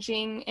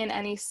challenging in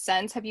any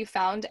sense? Have you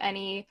found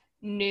any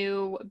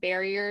new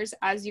barriers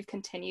as you've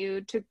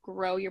continued to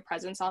grow your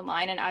presence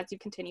online and as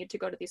you've continued to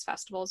go to these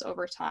festivals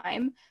over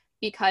time?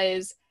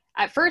 Because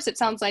at first it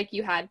sounds like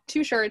you had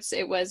 2 shirts,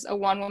 it was a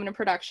one-woman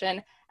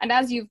production, and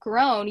as you've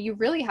grown, you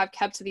really have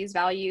kept to these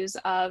values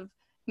of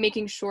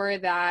making sure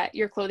that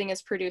your clothing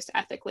is produced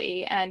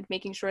ethically and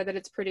making sure that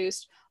it's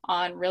produced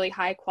on really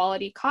high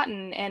quality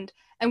cotton. And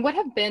what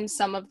have been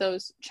some of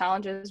those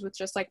challenges with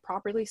just like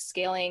properly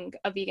scaling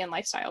a vegan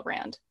lifestyle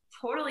brand?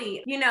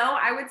 Totally.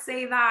 I would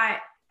say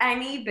that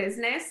any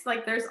business,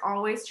 like there's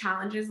always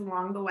challenges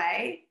along the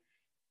way.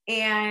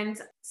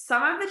 And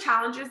some of the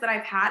challenges that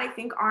I've had, I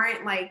think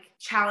aren't like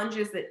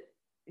challenges that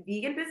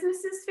vegan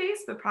businesses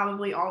face, but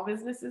probably all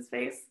businesses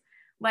face.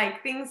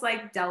 Like things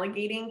like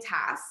delegating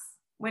tasks.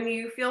 When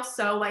you feel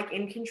so like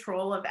in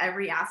control of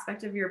every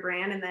aspect of your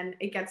brand, and then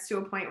it gets to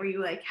a point where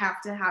you like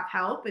have to have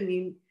help and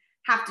you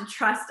have to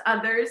trust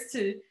others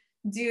to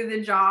do the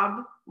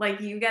job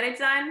like you get it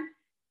done,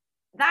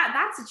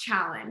 that's a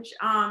challenge.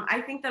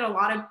 I think that a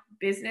lot of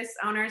business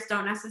owners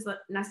don't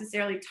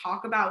necessarily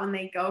talk about when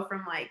they go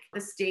from like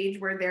the stage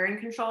where they're in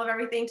control of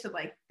everything to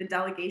like the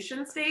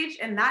delegation stage.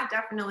 And that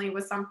definitely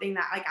was something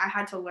that like I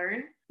had to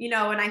learn.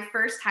 When I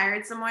first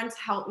hired someone to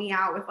help me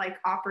out with like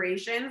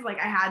operations, like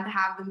I had to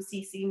have them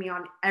CC me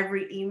on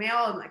every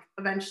email. And like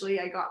eventually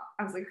I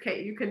was like,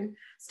 okay, you can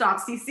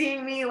stop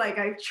CCing me. Like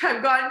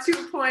I've gotten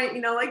to a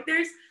point, like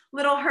there's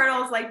little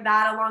hurdles like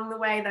that along the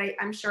way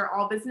that I'm sure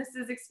all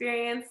businesses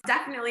experience.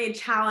 Definitely a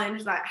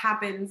challenge that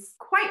happens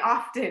quite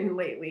often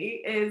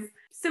lately is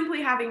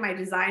simply having my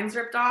designs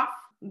ripped off.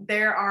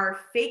 There are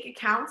fake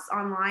accounts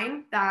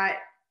online that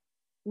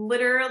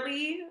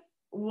literally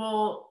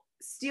will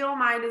steal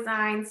my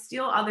designs,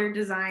 steal other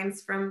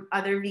designs from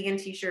other vegan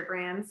t-shirt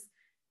brands,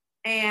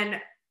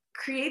 and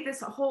create this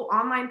whole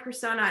online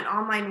persona and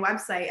online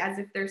website as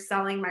if they're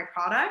selling my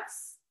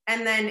products.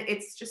 And then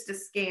it's just a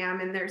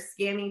scam and they're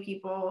scamming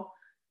people.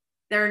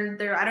 I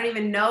don't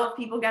even know if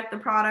people get the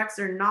products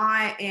or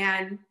not.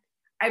 And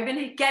I've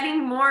been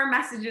getting more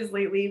messages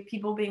lately of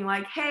people being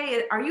like,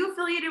 hey, are you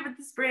affiliated with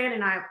this brand?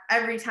 And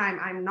every time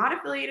I'm not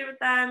affiliated with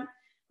them.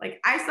 Like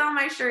I sell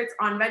my shirts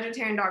on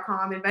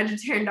vegetarian.com and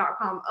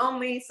vegetarian.com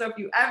only. So if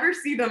you ever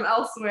see them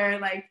elsewhere,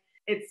 like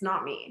it's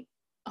not me.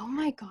 Oh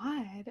my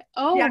God.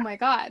 Oh my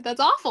God. That's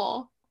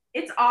awful.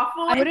 It's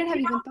awful. I wouldn't have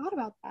even thought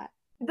about that.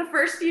 The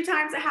first few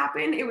times it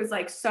happened, it was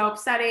like so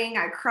upsetting.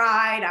 I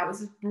cried. I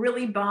was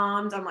really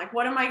bummed. I'm like,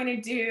 what am I going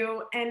to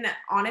do? And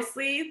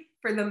honestly,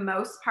 for the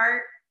most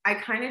part, I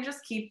kind of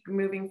just keep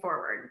moving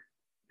forward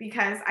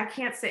because I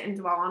can't sit and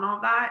dwell on all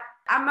that.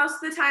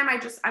 Most of the time,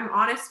 I'm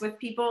honest with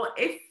people.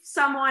 If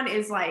someone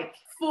is like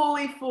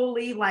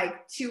fully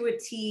like to a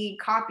T,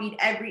 copied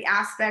every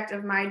aspect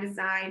of my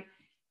design,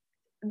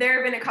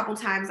 there have been a couple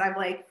times I've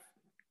like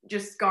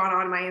just gone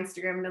on my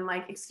Instagram and been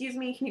like, excuse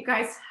me, can you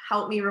guys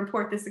help me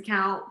report this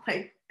account?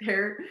 Like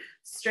they're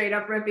straight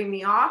up ripping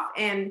me off.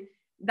 And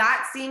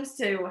that seems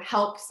to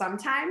help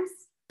sometimes.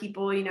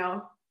 People,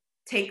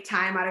 take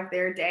time out of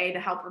their day to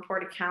help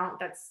report account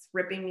that's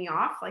ripping me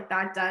off. Like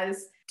that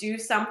does do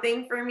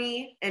something for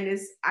me. And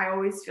I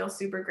always feel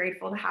super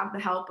grateful to have the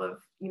help of,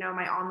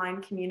 my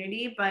online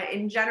community. But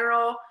in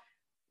general,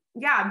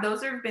 yeah,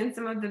 those have been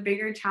some of the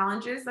bigger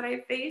challenges that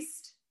I've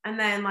faced. And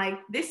then like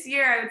this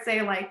year, I would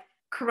say like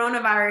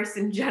coronavirus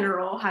in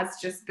general has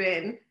just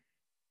been,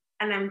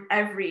 and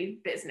every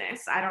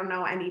business, I don't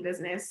know any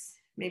business,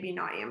 maybe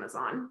not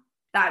Amazon,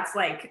 that's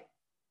like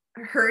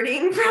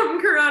hurting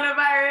from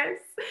coronavirus.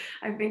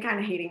 I've been kind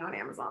of hating on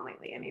Amazon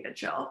lately. I need to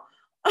chill.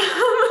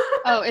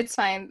 Oh, it's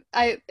fine.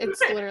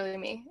 It's literally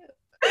me.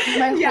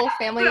 My whole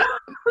family,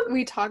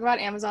 we talk about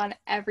Amazon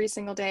every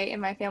single day in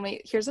my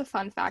family. Here's a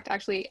fun fact.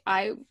 Actually,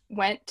 I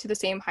went to the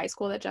same high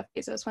school that Jeff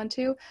Bezos went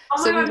to.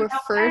 Oh so we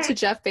refer to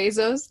Jeff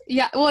Bezos.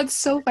 Yeah. Well, it's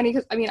so funny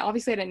because,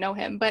 obviously I didn't know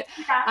him, but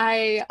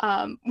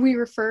we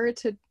refer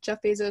to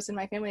Jeff Bezos in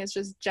my family as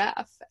just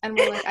Jeff. And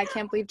we're like, I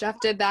can't believe Jeff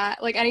did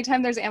that. Like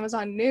anytime there's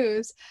Amazon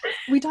news,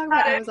 we talk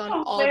about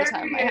Amazon all the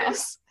time in my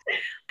house.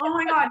 Oh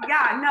my God.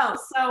 Yeah, no.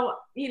 So,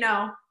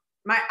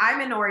 I'm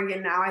in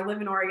Oregon now. I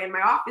live in Oregon.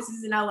 My office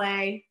is in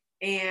LA.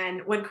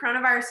 And when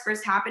coronavirus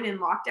first happened and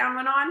lockdown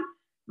went on,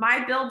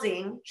 my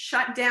building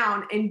shut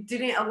down and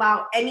didn't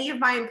allow any of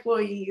my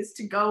employees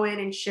to go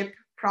in and ship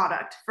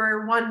product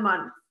for 1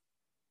 month.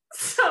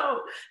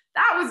 So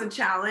that was a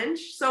challenge.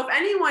 So if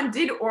anyone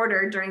did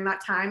order during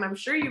that time, I'm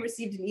sure you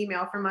received an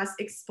email from us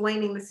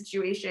explaining the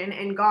situation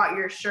and got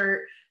your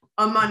shirt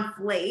a month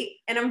late.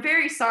 And I'm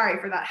very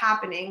sorry for that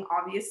happening,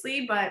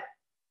 obviously, but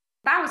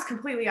that was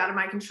completely out of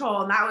my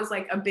control. And that was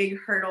like a big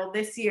hurdle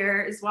this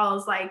year, as well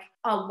as like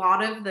a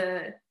lot of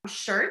the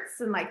shirts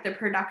and like the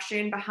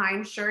production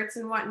behind shirts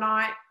and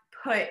whatnot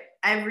put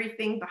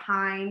everything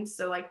behind.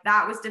 So like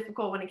that was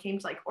difficult when it came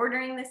to like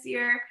ordering this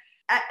year.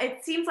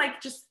 It seems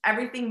like just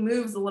everything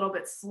moves a little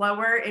bit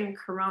slower in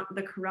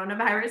the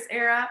coronavirus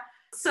era.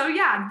 So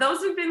yeah,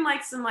 those have been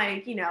like some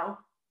like,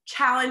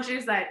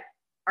 challenges that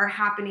are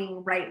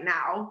happening right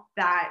now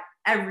that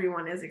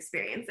everyone is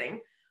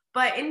experiencing.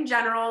 But in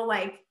general,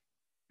 like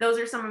those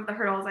are some of the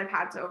hurdles I've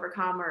had to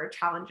overcome or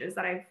challenges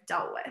that I've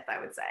dealt with, I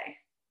would say.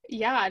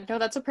 Yeah, no,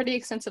 that's a pretty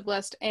extensive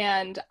list.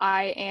 And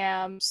I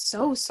am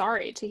so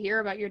sorry to hear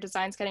about your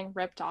designs getting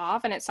ripped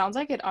off. And it sounds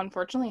like it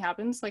unfortunately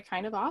happens like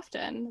kind of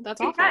often.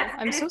 That's awful.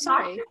 I'm so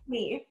sorry. Not just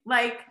me.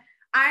 Like,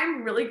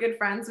 I'm really good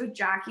friends with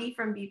Jackie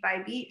from Beat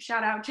by Beat.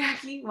 Shout out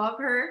Jackie, love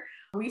her.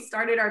 We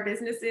started our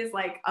businesses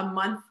like a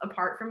month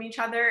apart from each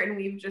other, and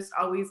we've just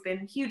always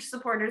been huge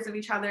supporters of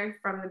each other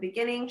from the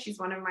beginning. She's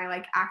one of my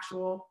like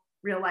actual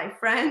real life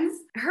friends.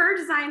 Her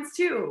designs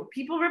too,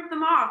 people rip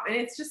them off, and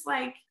it's just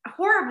like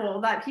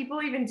horrible that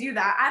people even do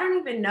that. I don't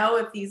even know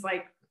if these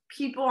like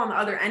people on the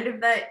other end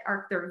of that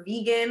are, they're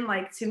vegan.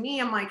 Like, to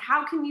me, I'm like,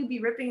 how can you be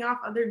ripping off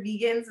other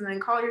vegans and then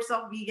call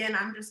yourself vegan?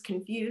 I'm just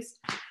confused.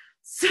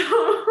 So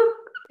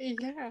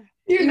yeah,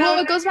 you know,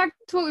 it goes back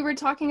to what we were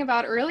talking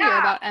about earlier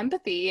about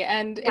empathy.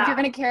 And if you're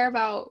going to care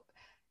about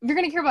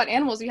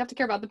animals, you have to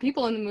care about the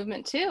people in the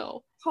movement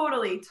too.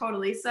 Totally.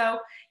 So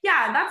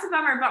yeah, that's a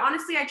bummer, but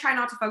honestly, I try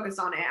not to focus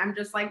on it. I'm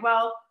just like,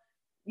 well,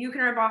 you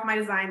can rip off my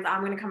designs,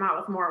 I'm going to come out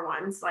with more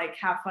ones, like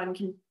have fun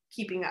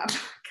keeping up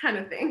kind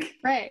of thing.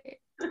 Right.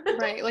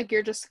 Like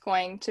you're just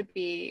going to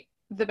be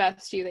the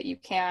best you that you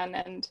can.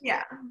 And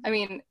yeah, I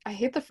mean, I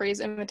hate the phrase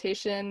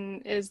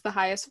imitation is the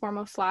highest form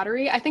of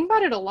flattery. I think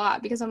about it a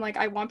lot because I'm like,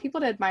 I want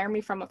people to admire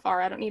me from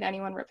afar. I don't need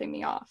anyone ripping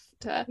me off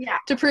to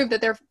prove that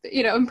they're,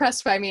 you know,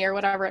 impressed by me or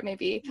whatever it may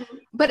be. Mm-hmm.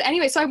 But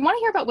anyway, so I want to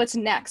hear about what's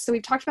next. So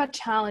we've talked about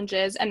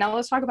challenges, and now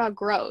let's talk about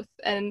growth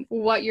and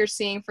what you're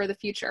seeing for the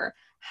future.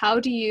 How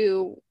do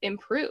you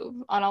improve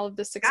on all of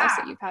the success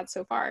that you've had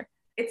so far?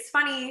 It's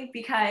funny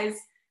because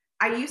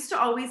I used to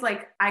always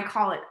I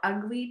call it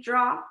ugly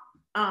draw.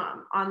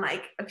 On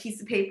like a piece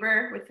of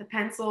paper with a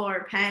pencil or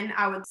a pen,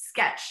 I would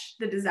sketch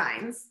the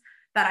designs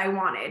that I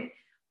wanted.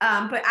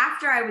 But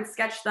after I would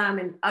sketch them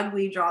and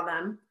ugly draw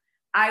them,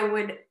 I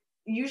would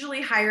usually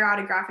hire out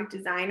a graphic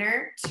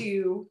designer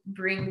to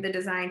bring the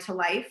design to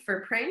life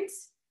for print.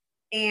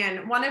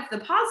 And one of the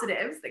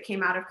positives that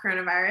came out of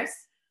coronavirus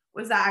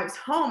was that I was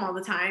home all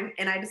the time,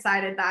 and I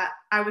decided that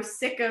I was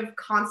sick of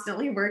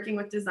constantly working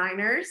with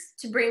designers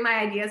to bring my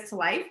ideas to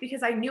life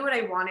because I knew what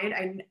I wanted.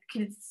 I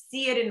could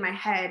see it in my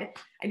head.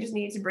 I just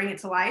needed to bring it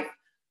to life.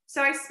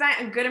 So I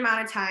spent a good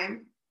amount of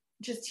time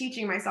just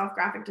teaching myself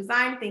graphic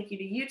design. Thank you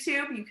to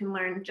YouTube. You can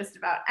learn just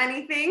about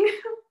anything.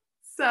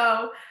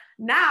 So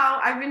now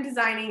I've been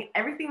designing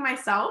everything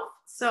myself.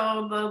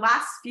 So the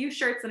last few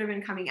shirts that have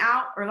been coming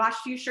out, or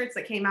last few shirts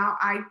that came out,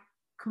 I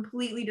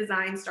completely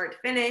designed start to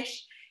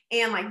finish.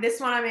 And like this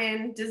one I'm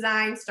in,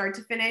 design start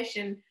to finish.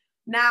 And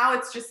now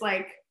it's just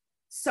like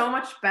so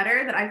much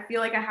better that I feel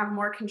like I have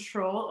more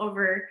control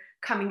over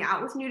coming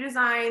out with new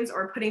designs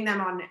or putting them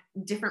on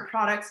different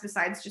products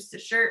besides just a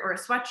shirt or a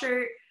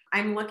sweatshirt.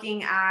 I'm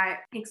looking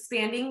at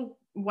expanding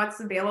what's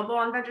available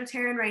on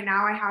Vegetarian. Right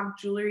now I have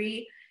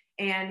jewelry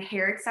and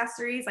hair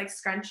accessories like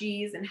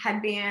scrunchies and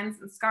headbands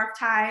and scarf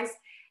ties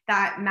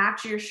that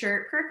match your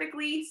shirt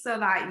perfectly so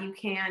that you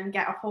can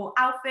get a whole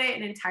outfit,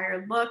 an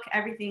entire look.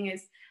 Everything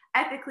is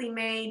ethically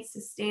made,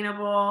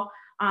 sustainable.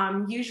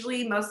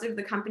 Usually most of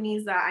the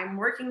companies that I'm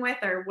working with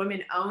are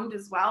women owned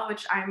as well,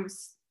 which I'm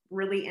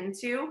really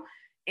into,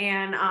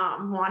 and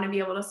want to be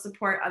able to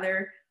support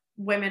other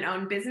women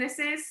owned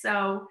businesses.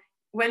 So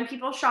when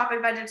people shop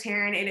at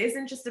Vegetarian, it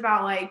isn't just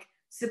about like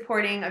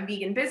supporting a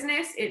vegan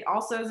business. It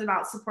also is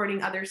about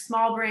supporting other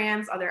small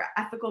brands, other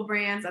ethical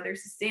brands, other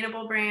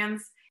sustainable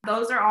brands.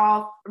 Those are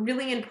all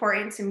really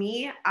important to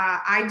me.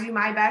 I do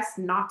my best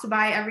not to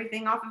buy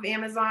everything off of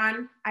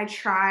Amazon. I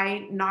try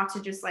not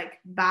to just like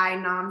buy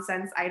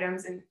nonsense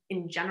items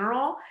in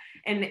general,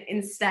 and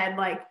instead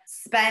like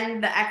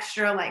spend the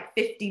extra like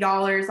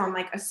 $50 on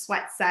like a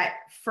sweat set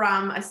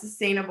from a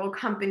sustainable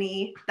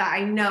company that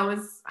I know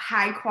is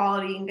high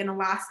quality and gonna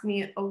last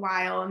me a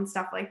while and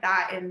stuff like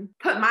that, and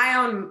put my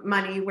own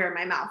money where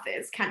my mouth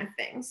is kind of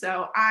thing.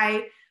 So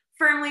I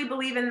firmly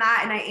believe in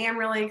that, and I am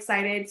really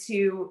excited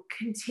to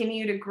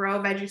continue to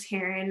grow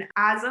Vegetarian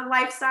as a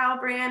lifestyle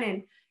brand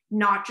and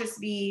not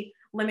just be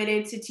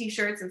limited to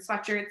t-shirts and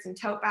sweatshirts and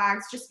tote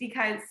bags, just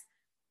because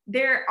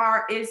there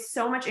is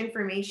so much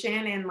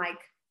information and like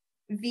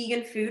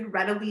vegan food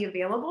readily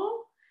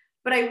available.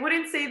 But I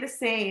wouldn't say the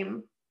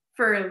same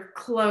for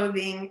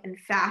clothing and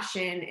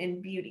fashion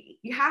and beauty.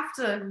 You have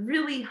to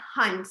really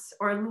hunt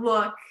or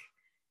look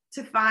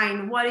to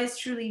find what is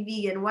truly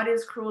vegan, what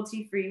is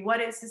cruelty-free,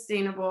 what is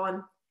sustainable.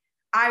 And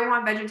I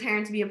want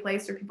Vegetarian to be a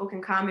place where people can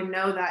come and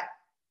know that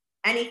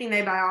anything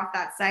they buy off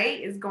that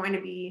site is going to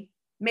be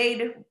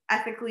made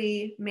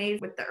ethically,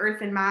 made with the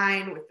earth in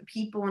mind, with the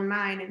people in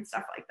mind, and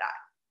stuff like that.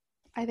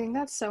 I think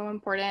that's so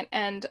important.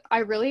 And I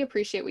really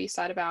appreciate what you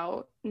said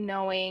about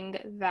knowing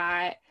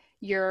that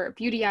your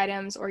beauty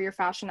items or your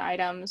fashion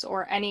items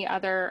or any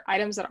other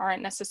items that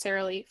aren't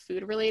necessarily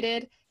food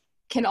related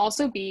can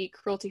also be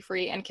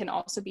cruelty-free and can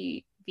also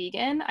be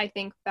vegan. I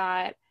think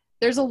that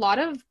there's a lot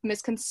of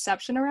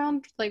misconception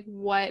around like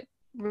what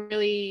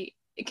really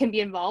can be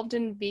involved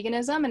in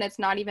veganism, and it's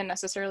not even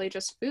necessarily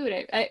just food.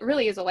 It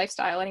really is a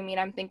lifestyle. And I mean,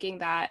 I'm thinking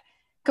that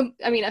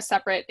a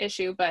separate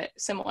issue, but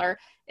similar,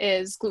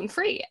 is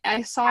gluten-free.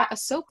 I saw a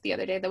soap the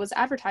other day that was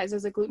advertised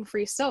as a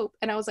gluten-free soap.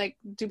 And I was like,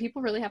 do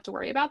people really have to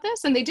worry about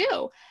this? And they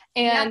do.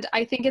 And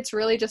I think it's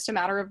really just a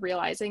matter of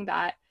realizing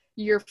that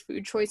your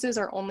food choices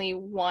are only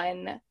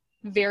one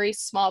very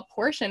small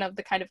portion of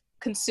the kind of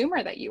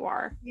consumer that you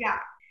are. Yeah,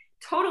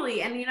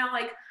 totally. And,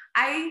 like,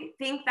 I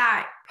think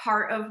that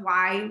part of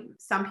why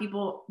some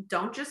people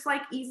don't just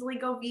like easily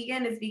go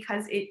vegan is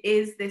because it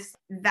is this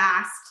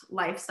vast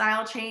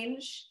lifestyle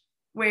change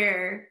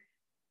where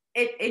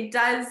it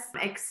does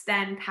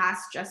extend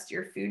past just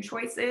your food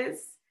choices.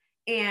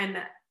 And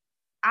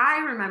I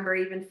remember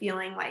even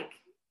feeling like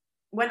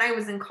when I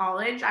was in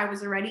college, I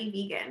was already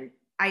vegan.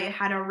 I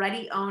had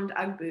already owned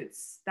Ugg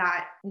boots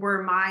that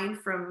were mine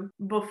from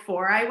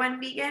before I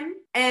went vegan,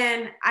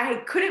 and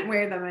I couldn't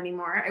wear them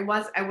anymore. I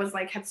was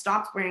like, had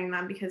stopped wearing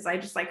them because I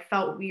just like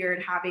felt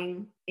weird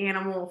having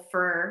animal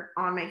fur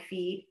on my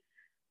feet.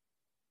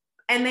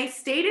 And they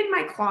stayed in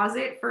my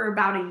closet for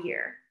about a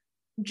year,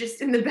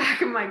 just in the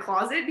back of my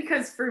closet,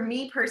 because for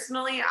me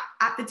personally,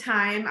 at the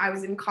time I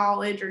was in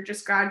college or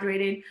just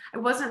graduated, I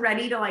wasn't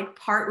ready to like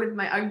part with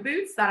my Ugg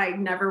boots that I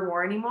never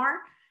wore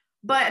anymore.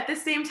 But at the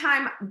same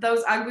time,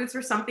 those Ugg boots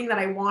were something that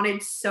I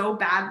wanted so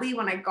badly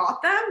when I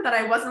got them that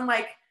I wasn't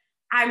like,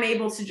 I'm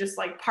able to just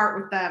like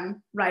part with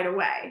them right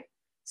away.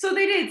 So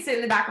they did sit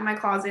in the back of my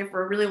closet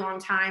for a really long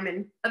time.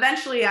 And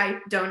eventually I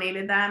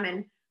donated them,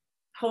 and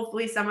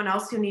hopefully someone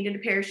else who needed a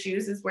pair of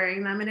shoes is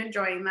wearing them and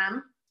enjoying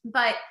them.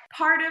 But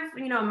part of,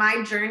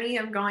 my journey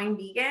of going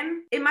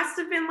vegan, it must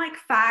have been like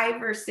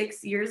 5 or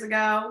 6 years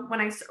ago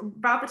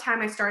about the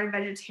time I started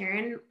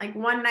vegetarian. Like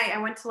one night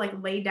I went to like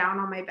lay down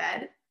on my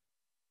bed,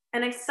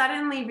 and I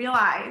suddenly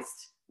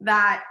realized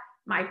that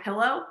my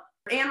pillow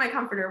and my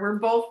comforter were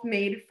both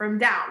made from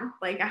down.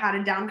 Like I had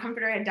a down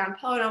comforter, I had a down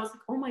pillow, and I was like,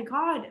 oh my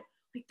God,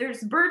 like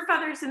there's bird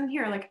feathers in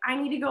here. Like I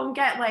need to go and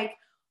get like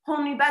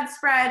whole new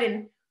bedspread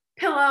and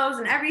pillows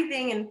and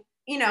everything. And,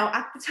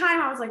 at the time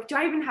I was like, do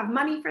I even have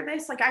money for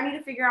this? Like I need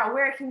to figure out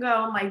where I can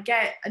go and like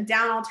get a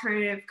down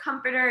alternative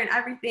comforter and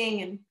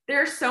everything. And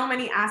there are so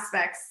many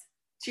aspects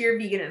to your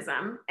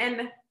veganism.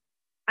 And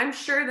I'm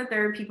sure that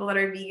there are people that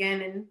are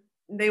vegan and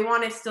they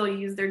want to still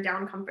use their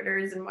down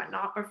comforters and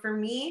whatnot. But for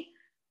me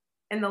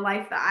and the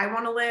life that I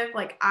want to live,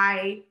 like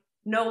I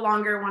no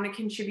longer want to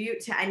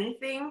contribute to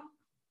anything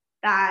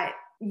that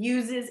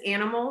uses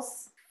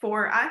animals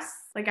for us.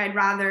 Like I'd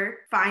rather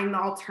find the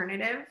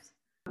alternatives.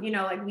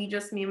 Like me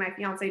and my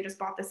fiance just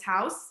bought this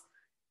house.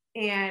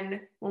 And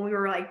when we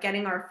were like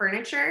getting our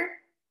furniture,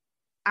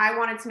 I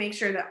wanted to make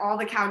sure that all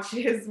the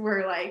couches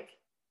were like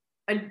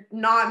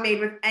not made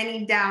with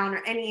any down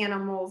or any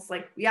animals.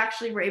 Like we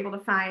actually were able to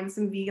find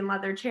some vegan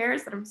leather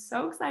chairs that I'm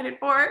so excited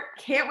for.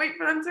 Can't wait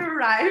for them to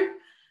arrive.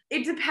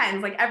 It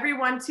depends, like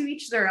everyone to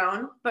each their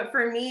own. But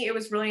for me, it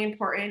was really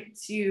important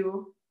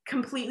to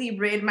completely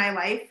rid my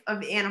life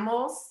of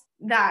animals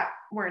that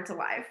weren't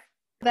alive.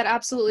 That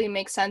absolutely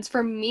makes sense.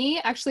 For me,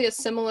 actually a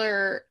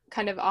similar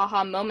kind of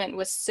aha moment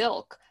was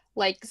silk,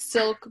 like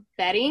silk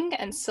bedding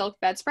and silk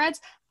bedspreads.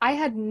 I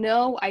had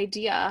no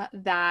idea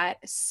that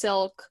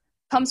silk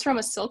comes from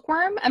a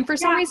silkworm. And for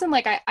some reason,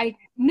 like I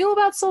knew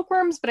about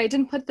silkworms, but I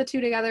didn't put the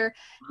two together.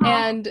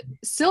 And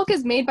silk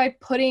is made by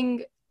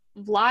putting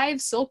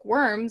live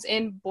silkworms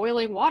in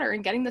boiling water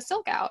and getting the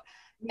silk out.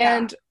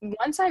 And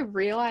once I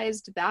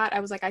realized that,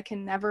 I was like, I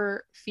can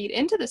never feed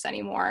into this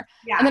anymore.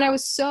 And then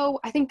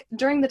I think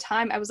during the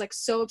time I was like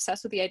so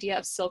obsessed with the idea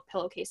of silk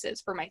pillowcases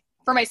for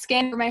my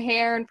skin, for my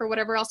hair, and for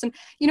whatever else. And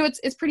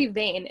it's pretty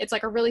vain. It's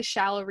like a really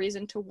shallow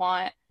reason to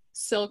want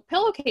silk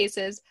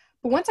pillowcases.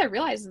 But once I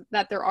realized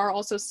that there are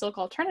also silk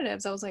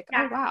alternatives, I was like,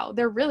 oh wow,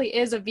 there really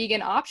is a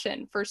vegan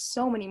option for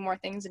so many more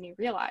things than you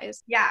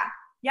realize.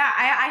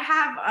 I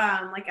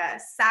have like a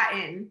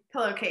satin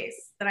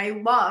pillowcase that I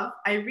love.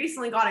 I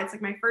recently got it. It's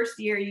like my first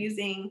year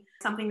using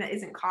something that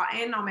isn't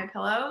cotton on my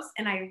pillows,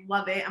 and I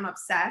love it. I'm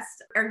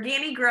obsessed.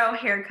 Organigrow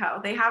Hair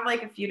Co. They have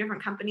like a few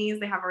different companies.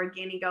 They have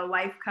Organigrow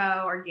Life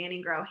Co.,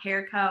 Organigrow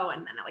Hair Co.,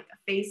 and then like a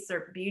face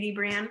or beauty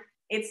brand.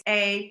 It's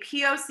a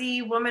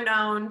POC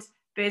woman-owned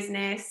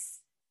business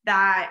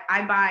that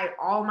I buy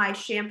all my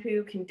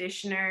shampoo,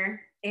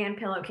 conditioner, and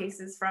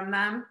pillowcases from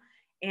them.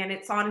 And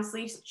it's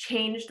honestly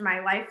changed my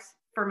life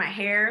for my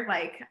hair.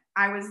 Like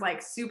I was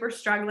like super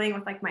struggling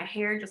with like my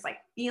hair just like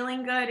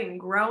feeling good and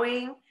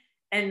growing.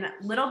 And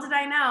little did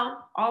I know,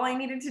 all I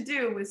needed to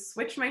do was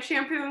switch my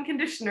shampoo and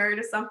conditioner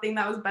to something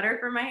that was better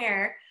for my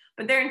hair.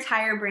 But their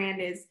entire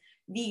brand is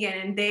vegan,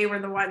 and they were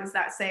the ones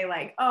that say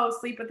like, oh,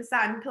 sleep with the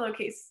satin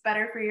pillowcase, it's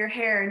better for your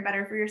hair and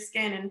better for your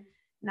skin. And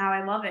now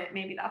I love it.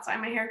 Maybe that's why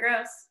my hair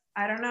grows.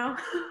 I don't know.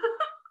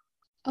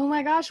 Oh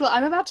my gosh. Well,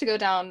 I'm about to go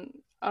down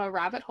a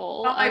rabbit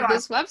hole of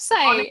this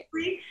website.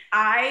 Honestly,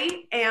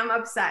 I am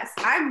obsessed.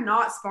 I'm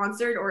not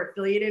sponsored or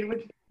affiliated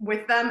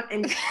with them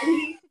in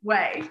any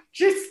way,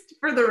 just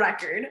for the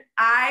record.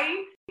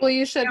 Well,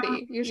 you should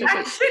be.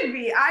 I should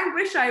be. I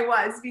wish I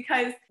was,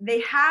 because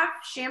they have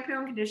shampoo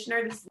and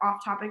conditioner. This is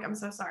off topic. I'm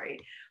so sorry.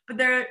 But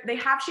they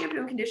have shampoo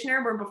and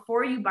conditioner where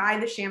before you buy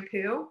the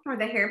shampoo or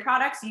the hair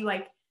products, you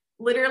like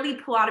literally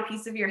pull out a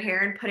piece of your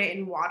hair and put it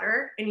in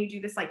water, and you do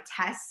this like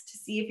test to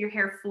see if your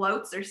hair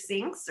floats or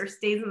sinks or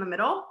stays in the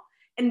middle.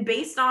 And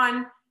based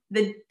on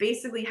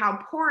basically how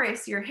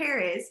porous your hair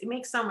is, it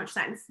makes so much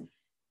sense.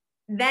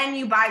 Then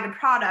you buy the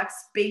products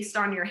based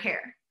on your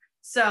hair.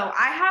 So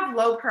I have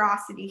low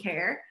porosity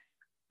hair.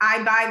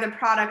 I buy the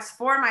products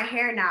for my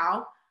hair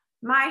now.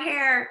 My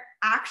hair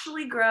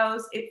actually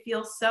grows. It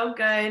feels so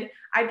good.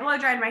 I blow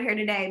dried my hair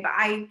today, but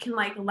I can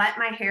like let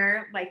my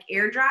hair like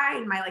air dry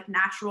and my like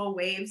natural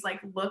waves like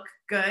look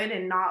good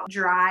and not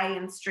dry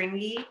and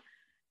stringy.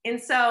 And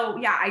so,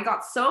 yeah, I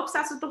got so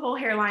obsessed with the whole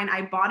hairline.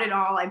 I bought it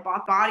all. I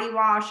bought body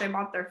wash. I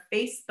bought their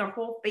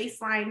whole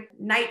face line,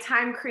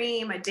 nighttime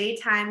cream, a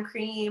daytime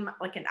cream,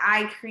 like an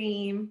eye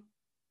cream,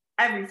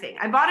 everything.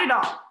 I bought it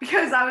all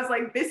because I was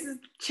like, this has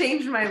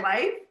changed my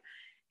life.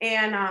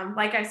 And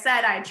like I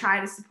said, I try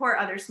to support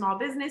other small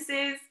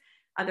businesses,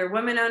 other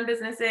women-owned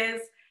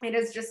businesses. It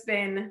has just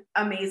been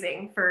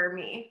amazing for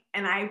me.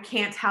 And I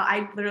can't tell,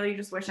 I literally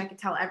just wish I could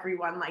tell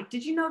everyone, like,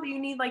 did you know that you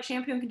need like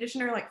shampoo and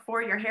conditioner like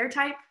for your hair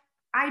type?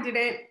 I didn't.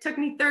 It took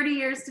me 30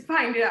 years to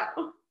find it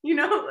out, you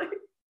know, like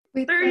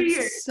Wait, 30 that's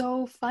years.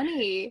 So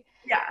funny.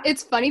 Yeah.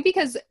 It's funny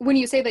because when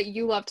you say that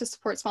you love to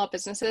support small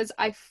businesses,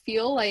 I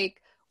feel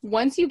like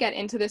once you get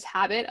into this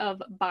habit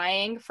of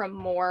buying from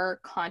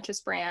more conscious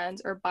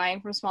brands or buying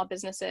from small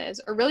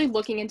businesses or really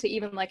looking into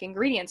even like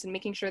ingredients and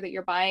making sure that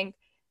you're buying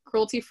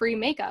cruelty-free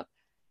makeup,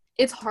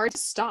 it's hard to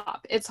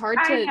stop. It's hard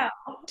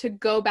to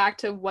go back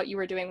to what you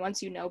were doing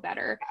once you know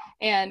better.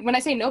 And when I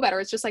say know better,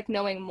 it's just like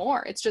knowing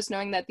more. It's just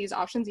knowing that these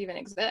options even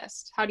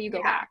exist. How do you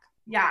go back?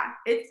 Yeah,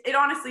 it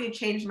honestly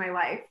changed my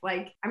life.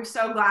 Like, I'm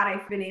so glad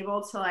I've been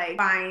able to like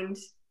find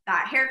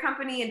that hair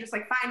company and just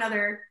like find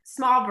other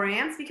small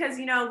brands, because,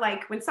 you know,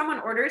 like when someone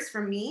orders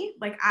from me,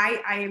 like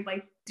I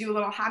like do a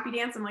little happy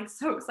dance. I'm like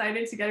so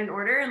excited to get an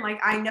order. And like,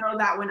 I know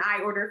that when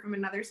I order from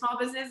another small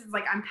business, it's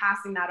like, I'm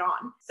passing that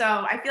on. So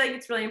I feel like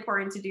it's really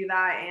important to do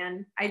that.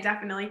 And I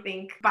definitely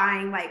think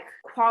buying like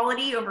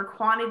quality over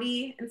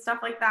quantity and stuff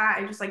like that,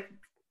 I just like,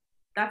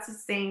 that's a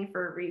saying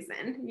for a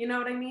reason. You know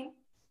what I mean?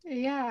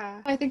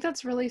 Yeah, I think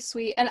that's really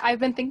sweet. And I've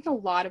been thinking a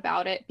lot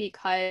about it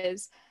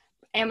because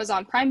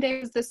Amazon Prime Day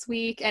was this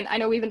week. And I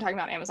know we've been talking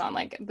about Amazon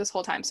like this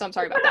whole time, so I'm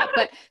sorry about that.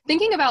 But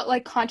thinking about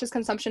like conscious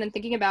consumption and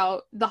thinking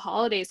about the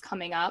holidays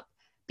coming up,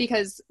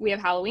 because we have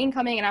Halloween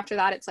coming, and after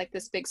that, it's like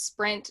this big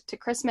sprint to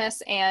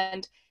Christmas.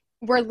 And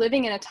we're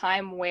living in a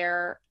time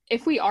where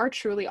if we are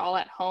truly all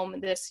at home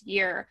this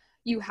year,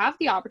 you have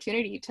the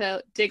opportunity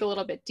to dig a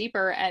little bit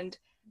deeper and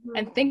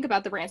think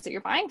about the brands that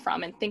you're buying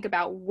from, and think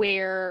about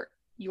where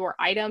your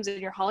items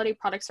and your holiday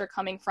products are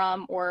coming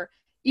from, or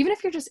even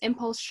if you're just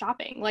impulse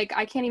shopping. Like,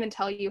 I can't even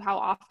tell you how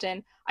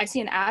often I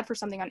see an ad for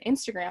something on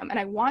Instagram and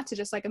I want to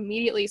just like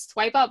immediately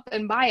swipe up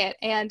and buy it.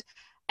 And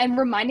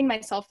reminding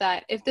myself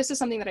that if this is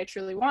something that I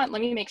truly want,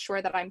 let me make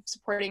sure that I'm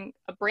supporting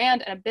a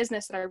brand and a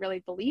business that I really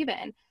believe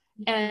in.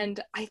 And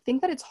I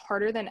think that it's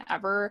harder than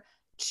ever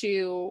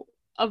to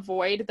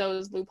avoid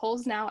those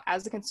loopholes now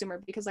as a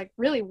consumer, because like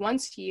really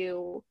once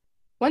you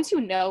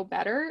know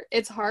better,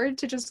 it's hard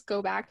to just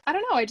go back. I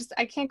don't know.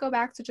 I can't go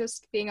back to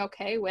just being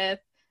okay with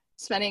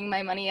spending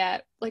my money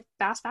at like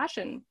fast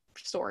fashion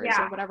stores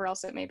or whatever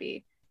else it may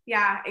be.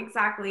 Yeah,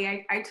 exactly.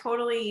 I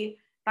totally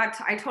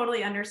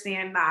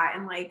understand that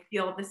and like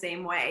feel the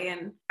same way.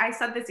 And I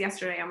said this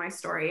yesterday on my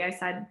story. I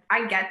said,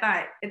 I get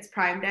that it's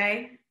Prime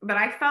Day, but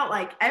I felt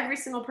like every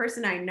single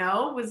person I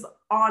know was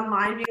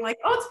online being like,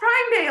 oh, it's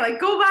Prime Day, like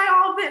go buy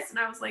all this. And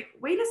I was like,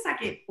 wait a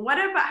second, what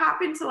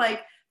happened to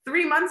like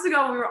 3 months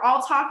ago when we were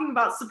all talking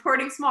about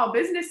supporting small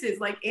businesses?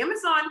 Like,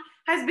 Amazon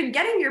has been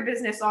getting your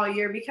business all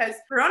year because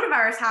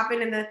coronavirus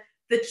happened, and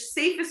the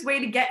safest way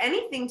to get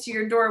anything to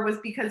your door was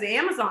because of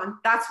Amazon.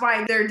 That's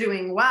why they're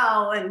doing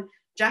well. And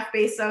Jeff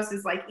Bezos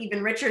is like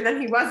even richer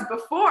than he was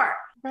before.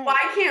 Right. Why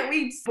can't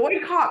we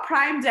boycott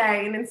Prime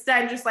Day and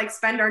instead just like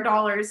spend our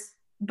dollars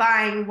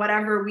buying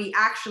whatever we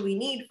actually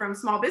need from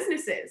small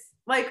businesses?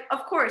 Like,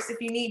 of course,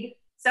 if you need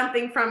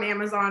something from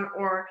Amazon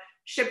or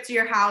shipped to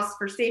your house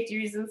for safety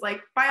reasons,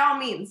 like by all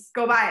means,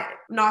 go buy it.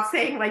 I'm not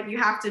saying like you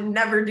have to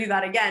never do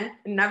that again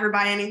and never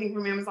buy anything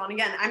from Amazon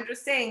again. I'm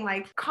just saying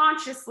like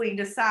consciously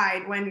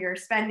decide when you're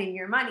spending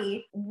your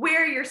money,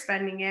 where you're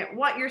spending it,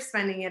 what you're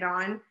spending it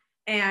on,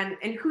 and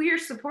who you're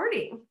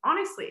supporting.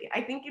 Honestly,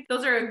 I think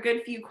those are a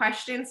good few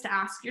questions to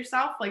ask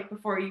yourself like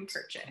before you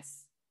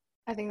purchase.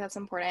 I think that's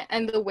important.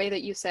 And the way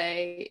that you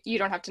say you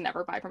don't have to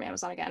never buy from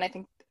Amazon again, I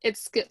think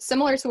it's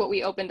similar to what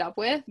we opened up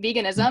with,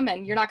 veganism.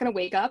 And you're not going to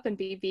wake up and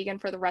be vegan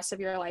for the rest of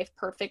your life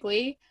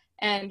perfectly.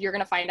 And you're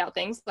going to find out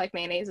things like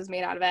mayonnaise is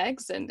made out of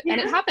eggs, and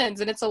it happens,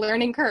 and it's a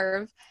learning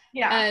curve.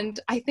 Yeah. And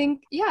I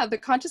think, the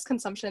conscious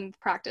consumption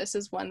practice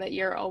is one that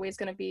you're always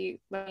going to be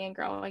learning and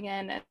growing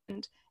in.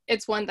 And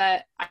it's one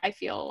that I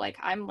feel like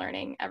I'm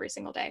learning every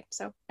single day.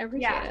 So I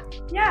appreciate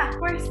it. Yeah, of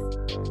course.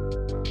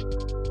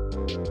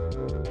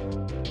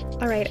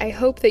 All right, I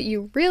hope that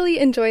you really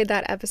enjoyed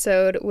that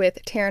episode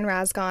with Taryn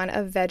Razgon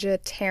of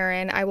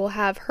Vegetarian. I will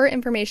have her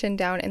information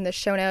down in the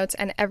show notes,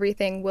 and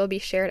everything will be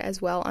shared as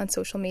well on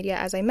social media,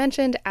 as I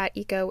mentioned, at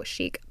Eco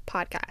Chic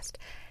Podcast.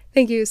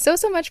 Thank you so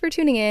much for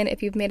tuning in.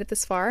 If you've made it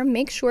this far,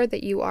 make sure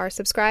that you are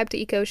subscribed to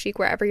Eco Chic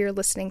wherever you're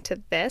listening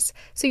to this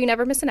so you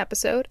never miss an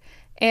episode.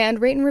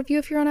 And rate and review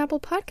if you're on Apple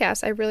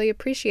Podcasts. I really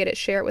appreciate it.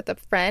 Share it with a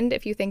friend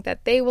if you think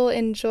that they will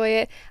enjoy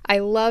it. I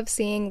love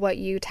seeing what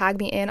you tag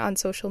me in on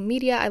social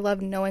media. I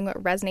love knowing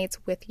what resonates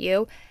with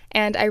you.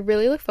 And I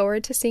really look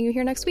forward to seeing you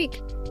here next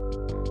week.